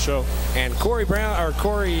to run the show. And Corey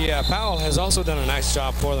Powell has also done a nice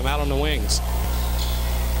job for them out on the wings.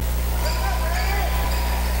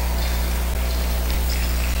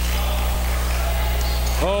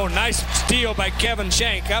 Oh, nice steal by Kevin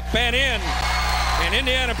Shank, up and in. And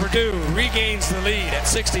Indiana-Purdue regains the lead at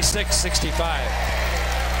 66-65.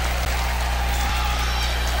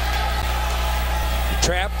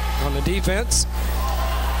 Trap on the defense.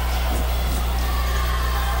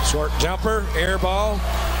 Short jumper, air ball.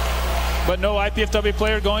 But no IPFW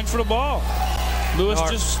player going for the ball. Lewis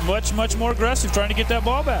just much more aggressive, trying to get that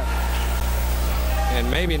ball back.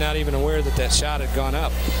 And maybe not even aware that that shot had gone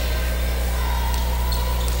up,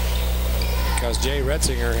 because Jay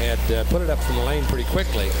Retzinger had put it up from the lane pretty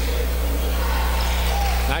quickly.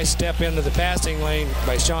 Nice step into the passing lane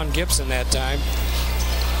by Sean Gibson that time.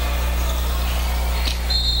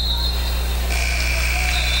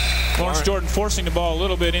 Lawrence Jordan forcing the ball a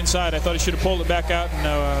little bit inside. I thought he should have pulled it back out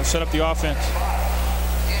and set up the offense.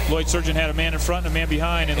 Lloyd Surgeon had a man in front and a man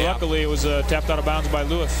behind, and luckily it was tapped out of bounds by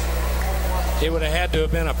Lewis. It would have had to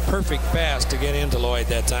have been a perfect pass to get into Lloyd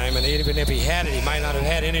that time, and even if he had it, he might not have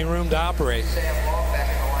had any room to operate.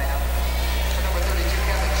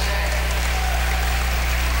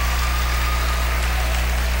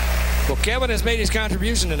 Well, Kevin has made his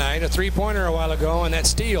contribution tonight, a three-pointer a while ago, and that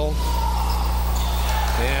steal.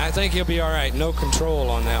 And I think he'll be all right. No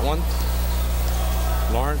control on that one.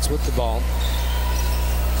 Lawrence with the ball.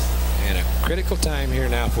 And a critical time here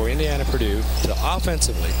now for Indiana-Purdue to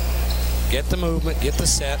offensively get the movement, get the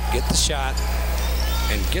set, get the shot,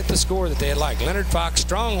 and get the score that they'd like. Leonard Fox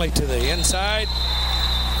strongly to the inside.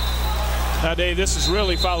 Now, Dave, this is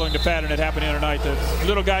really following the pattern that happened the other night. The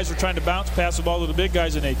little guys are trying to bounce, pass the ball to the big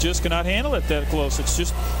guys, and they just cannot handle it that close. It's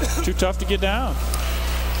just too tough to get down.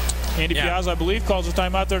 Andy Piazza, I believe, calls a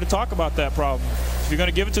time out there to talk about that problem. If you're going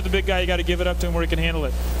to give it to the big guy, you got to give it up to him where he can handle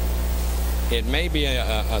it. It may be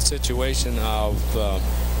a situation of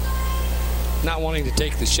not wanting to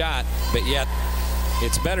take the shot, but yet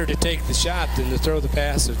it's better to take the shot than to throw the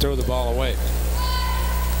pass or throw the ball away.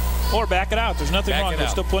 Or back it out. There's nothing wrong.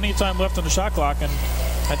 There's still plenty of time left on the shot clock, and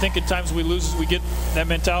I think at times we lose, we get that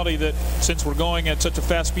mentality that since we're going at such a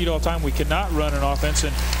fast speed all the time, we cannot run an offense.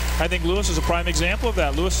 And I think Lewis is a prime example of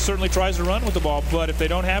that. Lewis certainly tries to run with the ball, but if they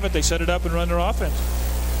don't have it, they set it up and run their offense.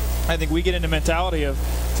 I think we get into mentality of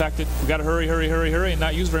the fact that we got to hurry, and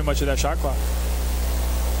not use very much of that shot clock.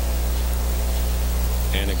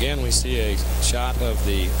 And again, we see a shot of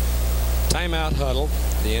the timeout huddle,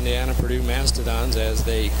 the Indiana-Purdue Mastodons, as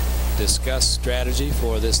they discuss strategy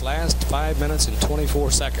for this last 5 minutes and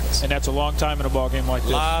 24 seconds. And that's a long time in a ball game like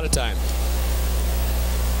this. A lot of time.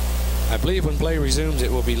 I believe when play resumes,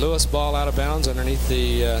 it will be Lewis ball out of bounds underneath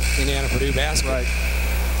the Indiana-Purdue basket. Right.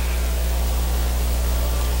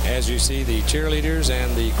 As you see the cheerleaders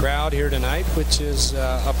and the crowd here tonight, which is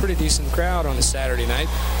a pretty decent crowd on a Saturday night.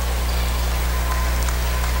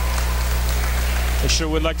 I sure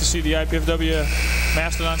would like to see the IPFW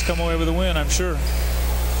Mastodons come away with a win, I'm sure.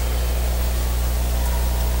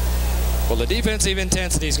 Well, the defensive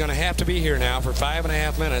intensity is going to have to be here now for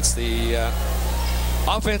 5.5 minutes. The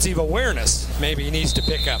offensive awareness maybe he needs to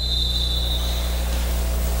pick up.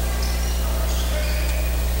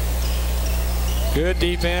 Good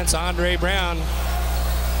defense. Andre Brown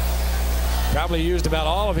probably used about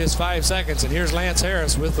all of his 5 seconds, and here's Lance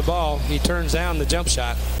Harris with the ball. He turns down the jump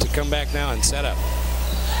shot to come back now and set up.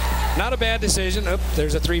 Not a bad decision. Oop,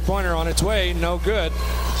 there's a three-pointer on its way. No good.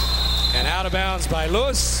 And out of bounds by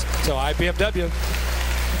Lewis. So IPFW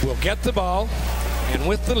will get the ball, and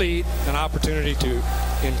with the lead, an opportunity to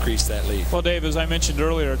increase that lead. Well, Dave, as I mentioned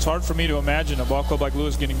earlier, it's hard for me to imagine a ball club like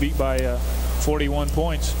Lewis getting beat by 41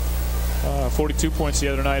 points. 42 points the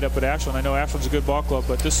other night up at Ashland. I know Ashland's a good ball club,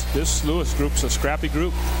 but this Lewis group's a scrappy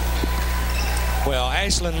group. Well,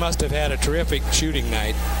 Ashland must have had a terrific shooting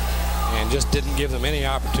night and just didn't give them any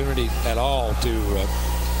opportunity at all to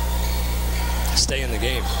stay in the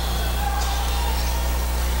game.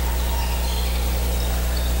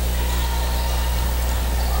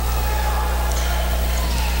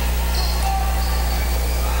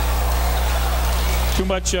 Too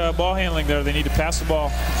much ball handling there. They need to pass the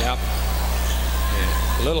ball. Yep.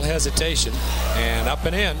 A little hesitation, and up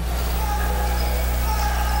and in.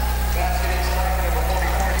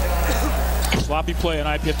 Sloppy play on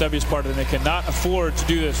IPFW's part, and they cannot afford to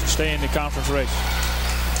do this and stay in the conference race.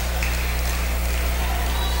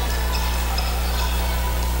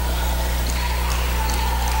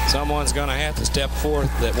 Someone's going to have to step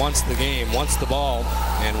forth that wants the game, wants the ball,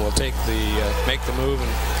 and will take the make the move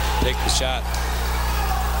and take the shot.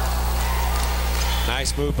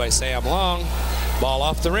 Nice move by Sam Long. Ball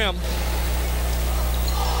off the rim.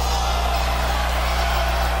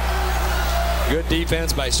 Good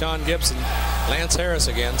defense by Sean Gibson. Lance Harris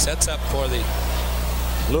again sets up for the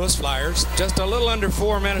Lewis Flyers. Just a little under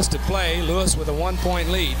 4 minutes to play. Lewis with a 1-point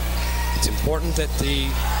lead. It's important that the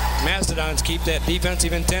Mastodons keep that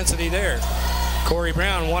defensive intensity there. Corey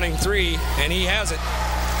Brown wanting 3, and he has it.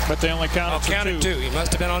 But they only counted two. He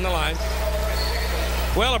must have been on the line.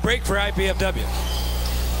 Well, a break for IPFW.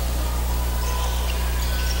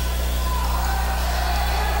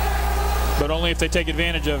 But only if they take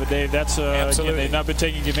advantage of it, Dave. That's again, they've not been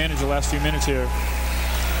taking advantage the last few minutes here.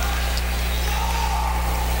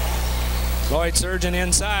 Lloyd Surgeon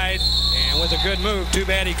inside, and with a good move. Too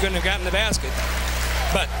bad he couldn't have gotten the basket.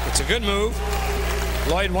 But it's a good move.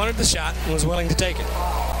 Lloyd wanted the shot and was willing to take it.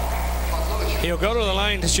 He'll go to the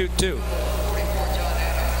line to shoot 2.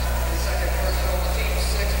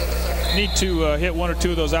 Need to hit 1 or 2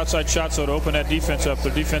 of those outside shots so to open that defense up.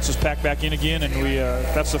 Their defense is packed back in again, and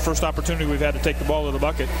that's the first opportunity we've had to take the ball to the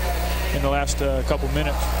bucket in the last couple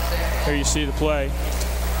minutes. Here you see the play.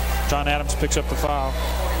 John Adams picks up the foul.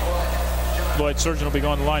 Lloyd Surgeon will be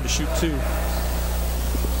going to the line to shoot 2.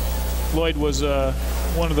 Lloyd was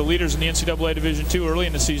one of the leaders in the NCAA Division II early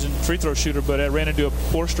in the season, free throw shooter, but ran into a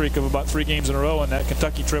poor streak of about 3 games in a row on that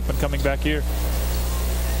Kentucky trip and coming back here.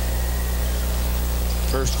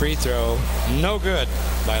 First free throw, no good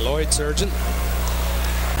by Lloyd Surgeon.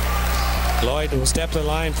 Lloyd will step to the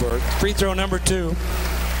line for free throw number 2.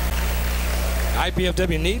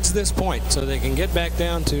 IPFW needs this point so they can get back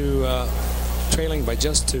down to trailing by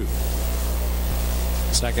just 2.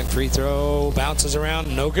 Second free throw bounces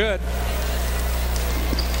around, no good.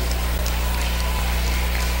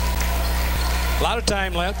 A lot of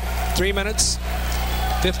time left, 3 minutes,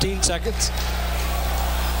 15 seconds.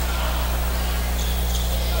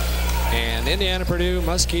 And Indiana-Purdue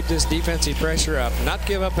must keep this defensive pressure up, not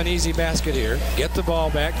give up an easy basket here, get the ball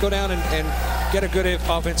back, go down and get a good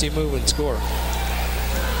offensive move and score.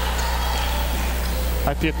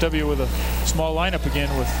 IPFW with a small lineup again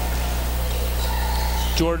with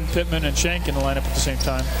Jordan, Pittman, and Shank in the lineup at the same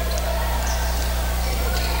time.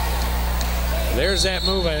 There's that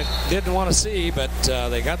move I didn't want to see, but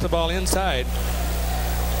they got the ball inside.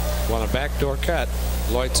 Want a backdoor cut.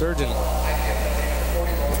 Lloyd Surgeon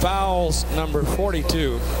fouls number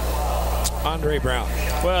 42, Andre Brown.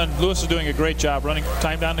 Well, and Lewis is doing a great job running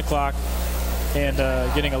time down the clock and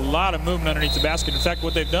getting a lot of movement underneath the basket. In fact,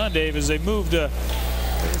 what they've done, Dave, is they've moved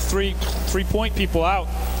three-point people out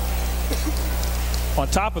on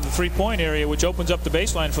top of the three-point area, which opens up the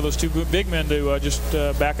baseline for those 2 big men to just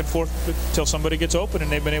back and forth until somebody gets open, and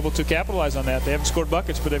they've been able to capitalize on that. They haven't scored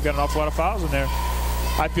buckets, but they've got an awful lot of fouls in there.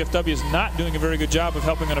 IPFW is not doing a very good job of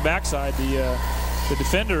helping on the backside. The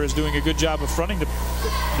defender is doing a good job of fronting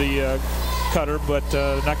the cutter, but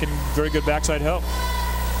not getting very good backside help.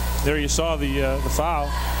 There you saw the foul.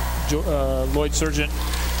 Lloyd Surgeon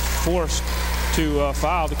forced to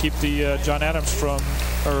foul to keep the John Adams from,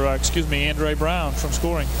 or excuse me, Andre Brown from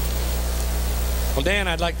scoring. Well, Dan,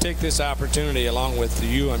 I'd like to take this opportunity, along with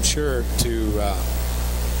you, I'm sure, to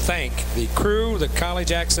thank the crew, the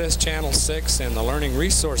College Access Channel 6, and the Learning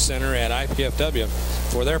Resource Center at IPFW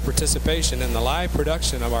for their participation in the live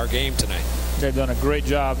production of our game tonight. They've done a great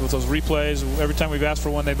job with those replays. Every time we've asked for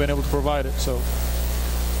one, they've been able to provide it. So,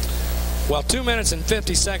 well, 2 minutes and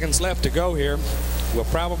 50 seconds left to go here. Will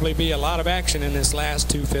probably be a lot of action in this last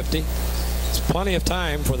 2:50. It's plenty of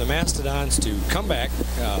time for the Mastodons to come back,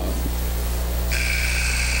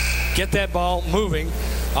 get that ball moving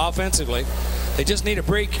offensively. They just need a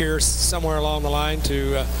break here somewhere along the line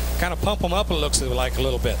to kind of pump them up, it looks like, a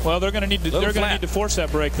little bit. Well, they're going to need to force that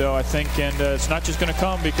break, though, I think, and it's not just going to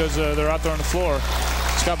come because they're out there on the floor.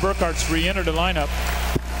 Scott Burkhart's re-entered the lineup.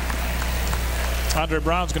 Andre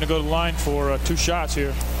Brown's going to go to the line for 2 shots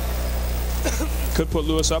here. Could put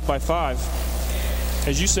Lewis up by 5.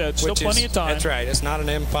 As you said, still plenty of time. That's right. It's not an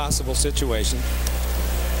impossible situation.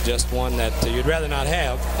 Just one that you'd rather not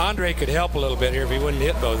have. Andre could help a little bit here if he wouldn't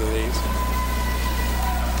hit both of these.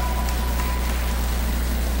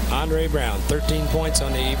 Andre Brown, 13 points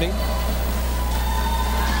on the evening.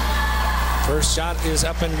 First shot is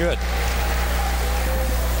up and good.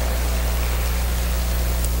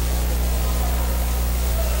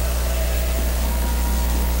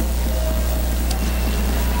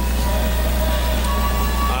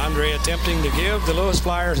 Andre attempting to give the Lewis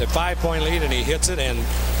Flyers a 5-point lead, and he hits it, and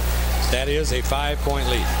that is a 5-point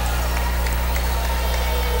lead.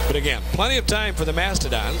 But again, plenty of time for the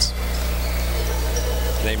Mastodons.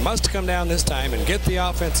 They must come down this time and get the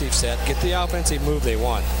offensive set, get the offensive move they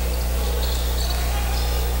want.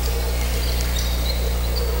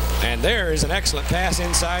 And there is an excellent pass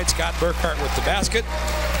inside. Scott Burkhart with the basket.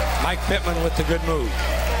 Mike Pittman with the good move.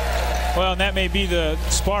 Well, and that may be the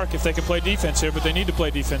spark if they can play defense here, but they need to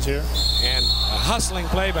play defense here. And a hustling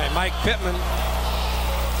play by Mike Pittman,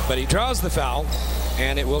 but he draws the foul,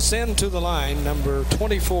 and it will send to the line number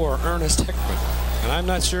 24, Ernest Hickman. And I'm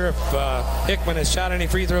not sure if Hickman has shot any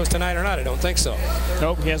free throws tonight or not. I don't think so.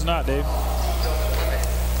 Nope, he has not, Dave.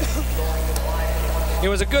 It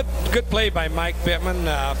was a good play by Mike Pittman.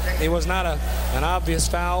 It was not an obvious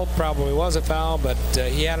foul. Probably was a foul, but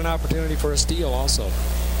he had an opportunity for a steal also.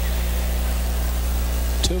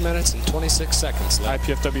 2 minutes and 26 seconds left.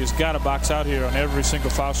 IPFW's got to box out here on every single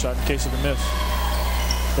foul shot in case of the miss.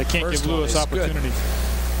 They can't give Lewis opportunities.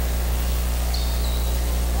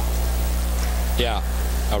 Yeah,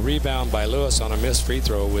 a rebound by Lewis on a missed free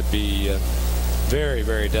throw would be very,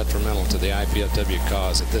 very detrimental to the IPFW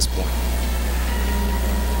cause at this point.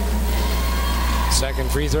 Second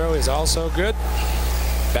free throw is also good.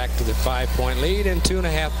 Back to the 5-point lead and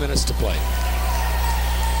 2.5 minutes to play.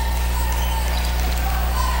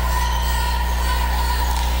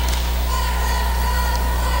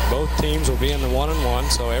 Both teams will be in the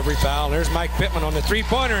 1-and-1, so every foul. There's Mike Pittman on the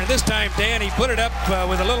three-pointer, and this time Dan, he put it up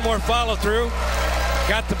with a little more follow-through.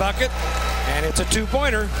 Got the bucket, and it's a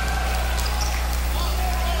two-pointer.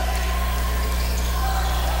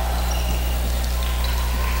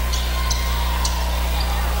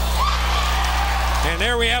 And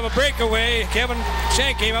there we have a breakaway. Kevin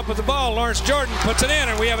Shank came up with the ball. Lawrence Jordan puts it in,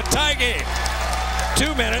 and we have a tie game.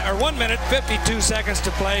 1 minute, 52 seconds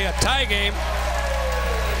to play, a tie game.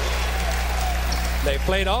 They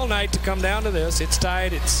played all night to come down to this. It's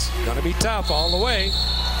tied. It's going to be tough all the way.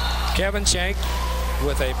 Kevin Shank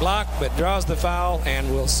with a block, but draws the foul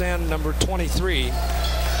and will send number 23,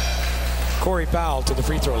 Corey Powell, to the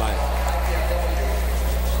free throw line.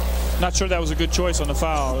 Not sure that was a good choice on the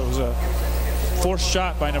foul. It was a forced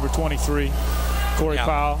shot by number 23, Corey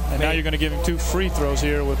Powell. And now you're going to give him 2 free throws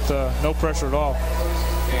here with no pressure at all.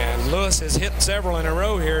 And Lewis has hit several in a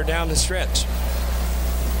row here down the stretch.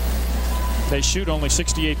 They shoot only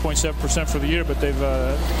 68.7% for the year, but they've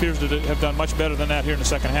appears to have done much better than that here in the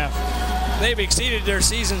second half. They've exceeded their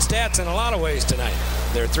season stats in a lot of ways tonight.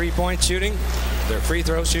 Their three-point shooting, their free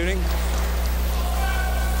throw shooting.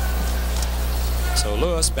 So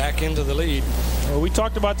Lewis back into the lead. Well, we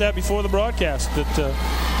talked about that before the broadcast, that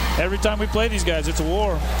every time we play these guys, it's a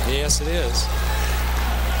war. Yes, it is.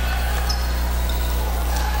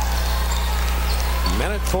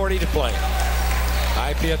 Minute 40 to play.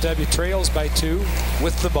 IPFW trails by 2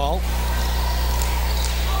 with the ball.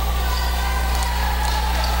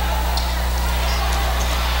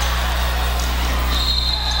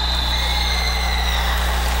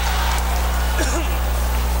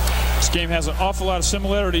 This game has an awful lot of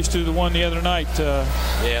similarities to the one the other night.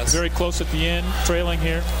 Yes. Very close at the end, trailing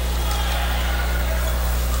here.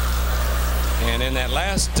 And in that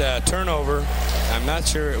last turnover, I'm not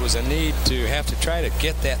sure it was a need to have to try to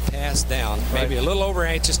get that pass down. Maybe a little over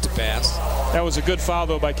anxious to pass. That was a good foul,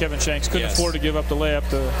 though, by Kevin Shanks. Couldn't afford to give up the layup.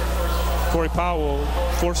 Corey Powell will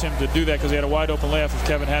force him to do that because he had a wide-open layup if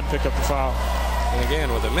Kevin hadn't picked up the foul. And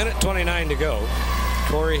again, with 1:29 to go,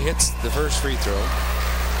 Corey hits the first free throw.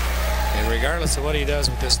 And regardless of what he does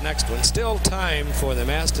with this next one, still time for the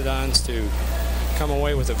Mastodons to come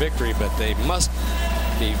away with a victory, but they must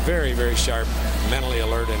be very, very sharp, mentally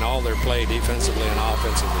alert in all their play, defensively and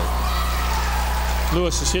offensively.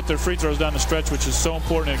 Lewis has hit their free throws down the stretch, which is so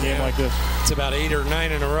important in a game like this. It's about 8 or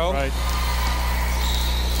 9 in a row. Right.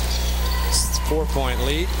 It's a 4-point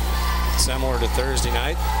lead, similar to Thursday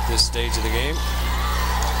night, this stage of the game.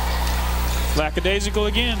 Lackadaisical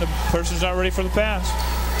again. The person's not ready for the pass.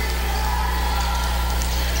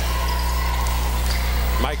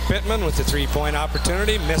 Mike Pittman with the 3-point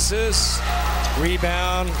opportunity, misses.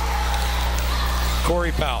 Rebound,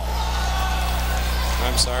 Corey Powell.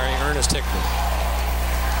 I'm sorry, Ernest Hickman.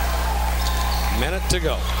 Minute to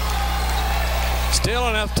go. Still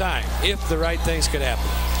enough time if the right things could happen.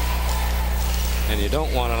 And you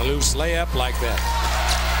don't want a loose layup like that.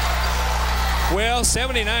 Well,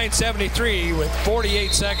 79-73 with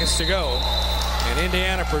 48 seconds to go. And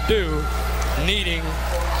Indiana-Purdue needing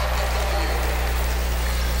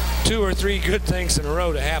 2 or 3 good things in a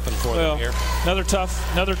row to happen for them here. Another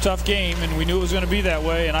tough game, and we knew it was going to be that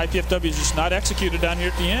way. And IPFW is just not executed down here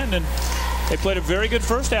at the end. And they played a very good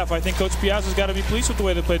first half. I think Coach Piazza's got to be pleased with the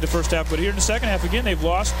way they played the first half. But here in the second half, again, they've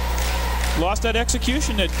lost that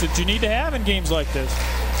execution that you need to have in games like this.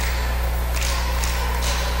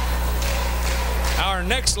 our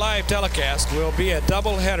next live telecast will be a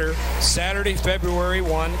doubleheader Saturday, February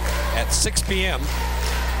 1 at 6 p.m.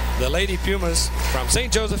 The Lady Pumas from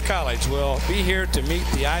St. Joseph College will be here to meet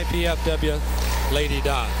the IPFW Lady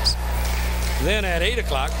Dons. Then at 8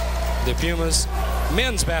 o'clock, the Pumas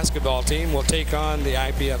men's basketball team will take on the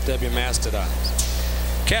IPFW Mastodons.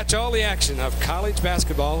 Catch all the action of college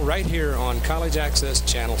basketball right here on College Access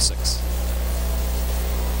Channel 6.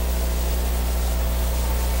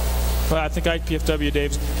 Well, I think IPFW,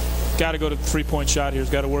 Dave's got to go to the three-point shot here.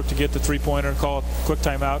 He's got to work to get the three-pointer, call a quick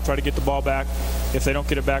timeout, try to get the ball back. If they don't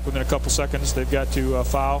get it back within a couple seconds, they've got to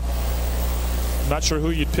foul. I'm not sure who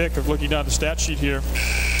you'd pick of looking down the stat sheet here.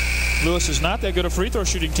 Lewis is not that good a free throw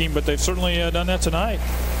shooting team, but they've certainly done that tonight.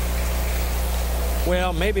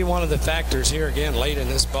 Well, maybe one of the factors here again late in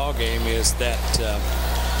this ball game is that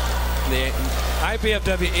the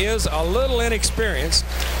IPFW is a little inexperienced,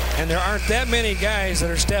 and there aren't that many guys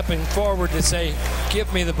that are stepping forward to say,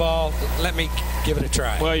 give me the ball, let me give it a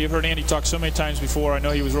try. Well, you've heard Andy talk so many times before. I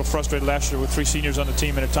know he was real frustrated last year with 3 seniors on the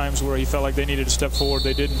team, and at times where he felt like they needed to step forward,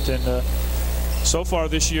 they didn't. And so far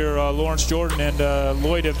this year, Lawrence Jordan and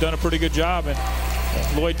Lloyd have done a pretty good job,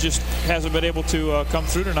 and Lloyd just hasn't been able to come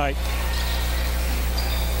through tonight.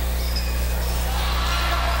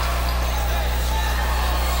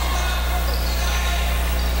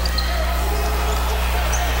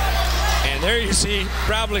 And there you see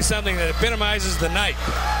probably something that epitomizes the night.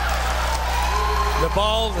 The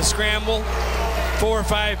ball, the scramble, 4 or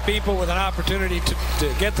 5 people with an opportunity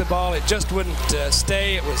to get the ball. It just wouldn't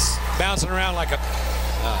stay. It was bouncing around like a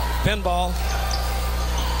pinball.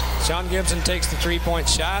 Sean Gibson takes the three-point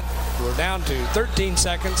shot. We're down to 13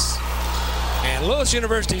 seconds. And Lewis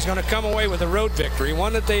University is going to come away with a road victory,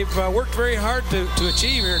 one that they've worked very hard to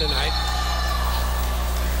achieve here tonight.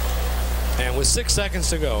 And with 6 seconds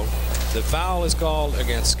to go, the foul is called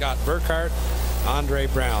against Scott Burkhart. Andre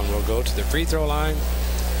Brown will go to the free throw line.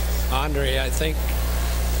 Andre, I think,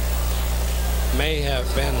 may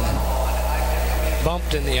have been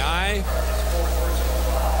bumped in the eye.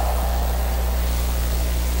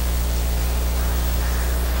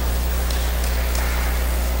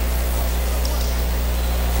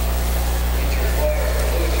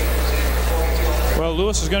 Well,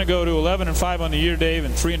 Lewis is going to go to 11-5 on the year, Dave,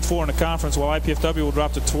 and 3-4 in the conference, while IPFW will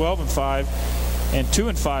drop to 12-5 and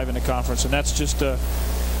 2-5 in the conference. And that's just,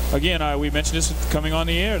 again, we mentioned this coming on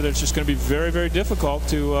the air. That it's just going to be very, very difficult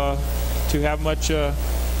to have much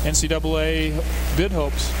NCAA bid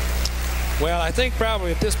hopes. Well, I think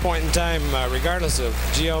probably at this point in time, regardless of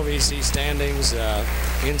GLVC standings,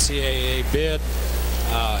 NCAA bid,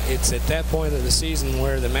 it's at that point of the season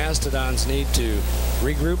where the Mastodons need to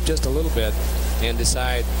regroup just a little bit and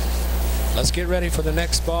decide, let's get ready for the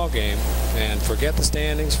next ball game and forget the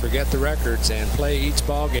standings, forget the records, and play each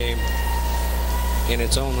ball game in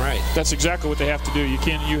its own right. That's exactly what they have to do.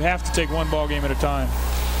 You have to take one ball game at a time.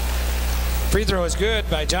 Free throw is good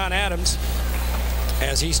by John Adams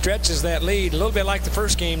as he stretches that lead. A little bit like the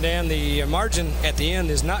first game, Dan. The margin at the end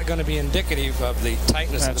is not going to be indicative of the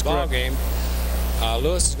tightness of the ball game.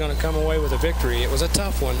 Lewis is going to come away with a victory. It was a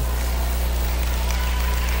tough one.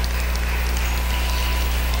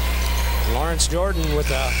 Lawrence Jordan with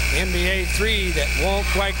a NBA 3 that won't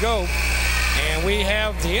quite go. And we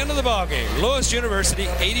have the end of the ball game. Lewis University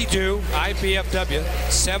 82, IPFW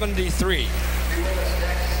 73.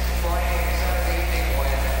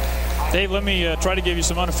 Dave, let me try to give you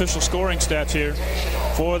some unofficial scoring stats here.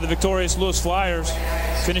 For the victorious Lewis Flyers,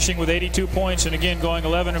 finishing with 82 points, and again going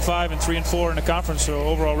 11-5 and 3-4 in the conference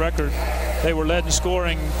overall record. They were led in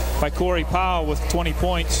scoring by Corey Powell with 20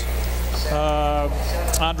 points.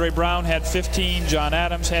 Andre Brown had 15. John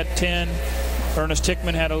Adams had 10. Ernest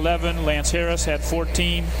Hickman had 11. Lance Harris had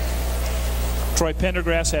 14. Troy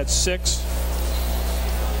Pendergrass had 6.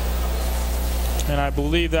 And I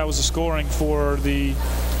believe that was the scoring for the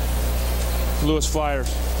Lewis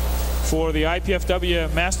Flyers. For the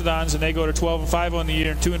IPFW Mastodons, and they go to 12-5 on the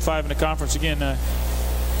year and 2-5 in the conference. Again,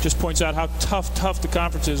 just points out how tough the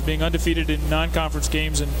conference is. Being undefeated in non-conference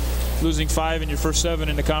games and losing 5 in your first 7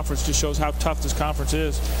 in the conference just shows how tough this conference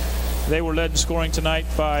is. They were led in scoring tonight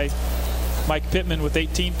by Mike Pittman with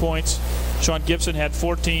 18 points. Sean Gibson had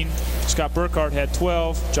 14. Scott Burkhart had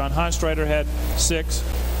 12. John Honstreiter had 6.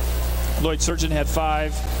 Lloyd Surgeon had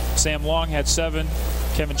 5. Sam Long had 7.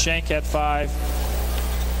 Kevin Shank had 5.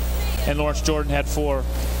 And Lawrence Jordan had 4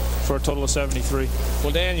 for a total of 73.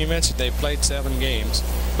 Well, Dan, you mentioned they played 7 games,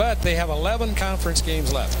 but they have 11 conference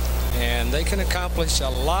games left. And they can accomplish a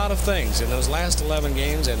lot of things in those last 11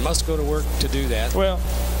 games and must go to work to do that. Well,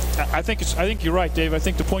 I think you're right, Dave. I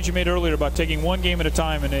think the point you made earlier about taking one game at a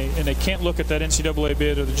time, and they can't look at that NCAA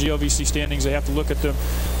bid or the GLVC standings. They have to look at them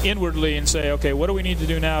inwardly and say, okay, what do we need to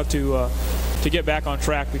do now to get back on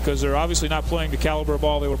track? Because they're obviously not playing the caliber of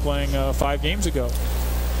ball they were playing 5 games ago.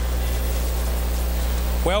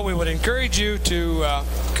 Well, we would encourage you to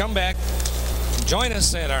come back, join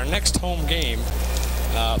us at our next home game,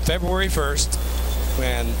 February 1st,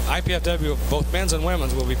 when IPFW, both men's and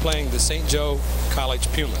women's, will be playing the St. Joe College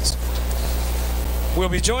Pumas. We'll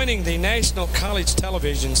be joining the National College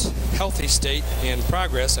Television's Healthy State in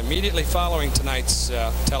progress immediately following tonight's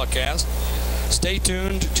telecast. Stay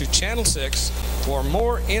tuned to Channel 6 for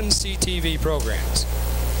more NCTV programs.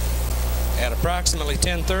 At approximately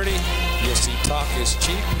 10:30, you'll see Talk is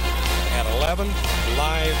Cheap. At 11,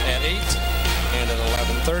 live at 8, and at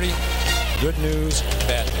 11:30, Good News,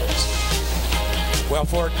 Bad News. Well,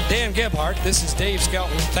 for Dan Gebhardt, this is Dave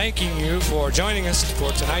Skelton thanking you for joining us for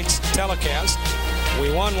tonight's telecast. We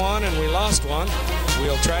won one and we lost one.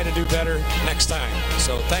 We'll try to do better next time.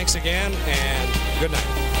 So thanks again, and good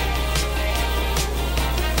night.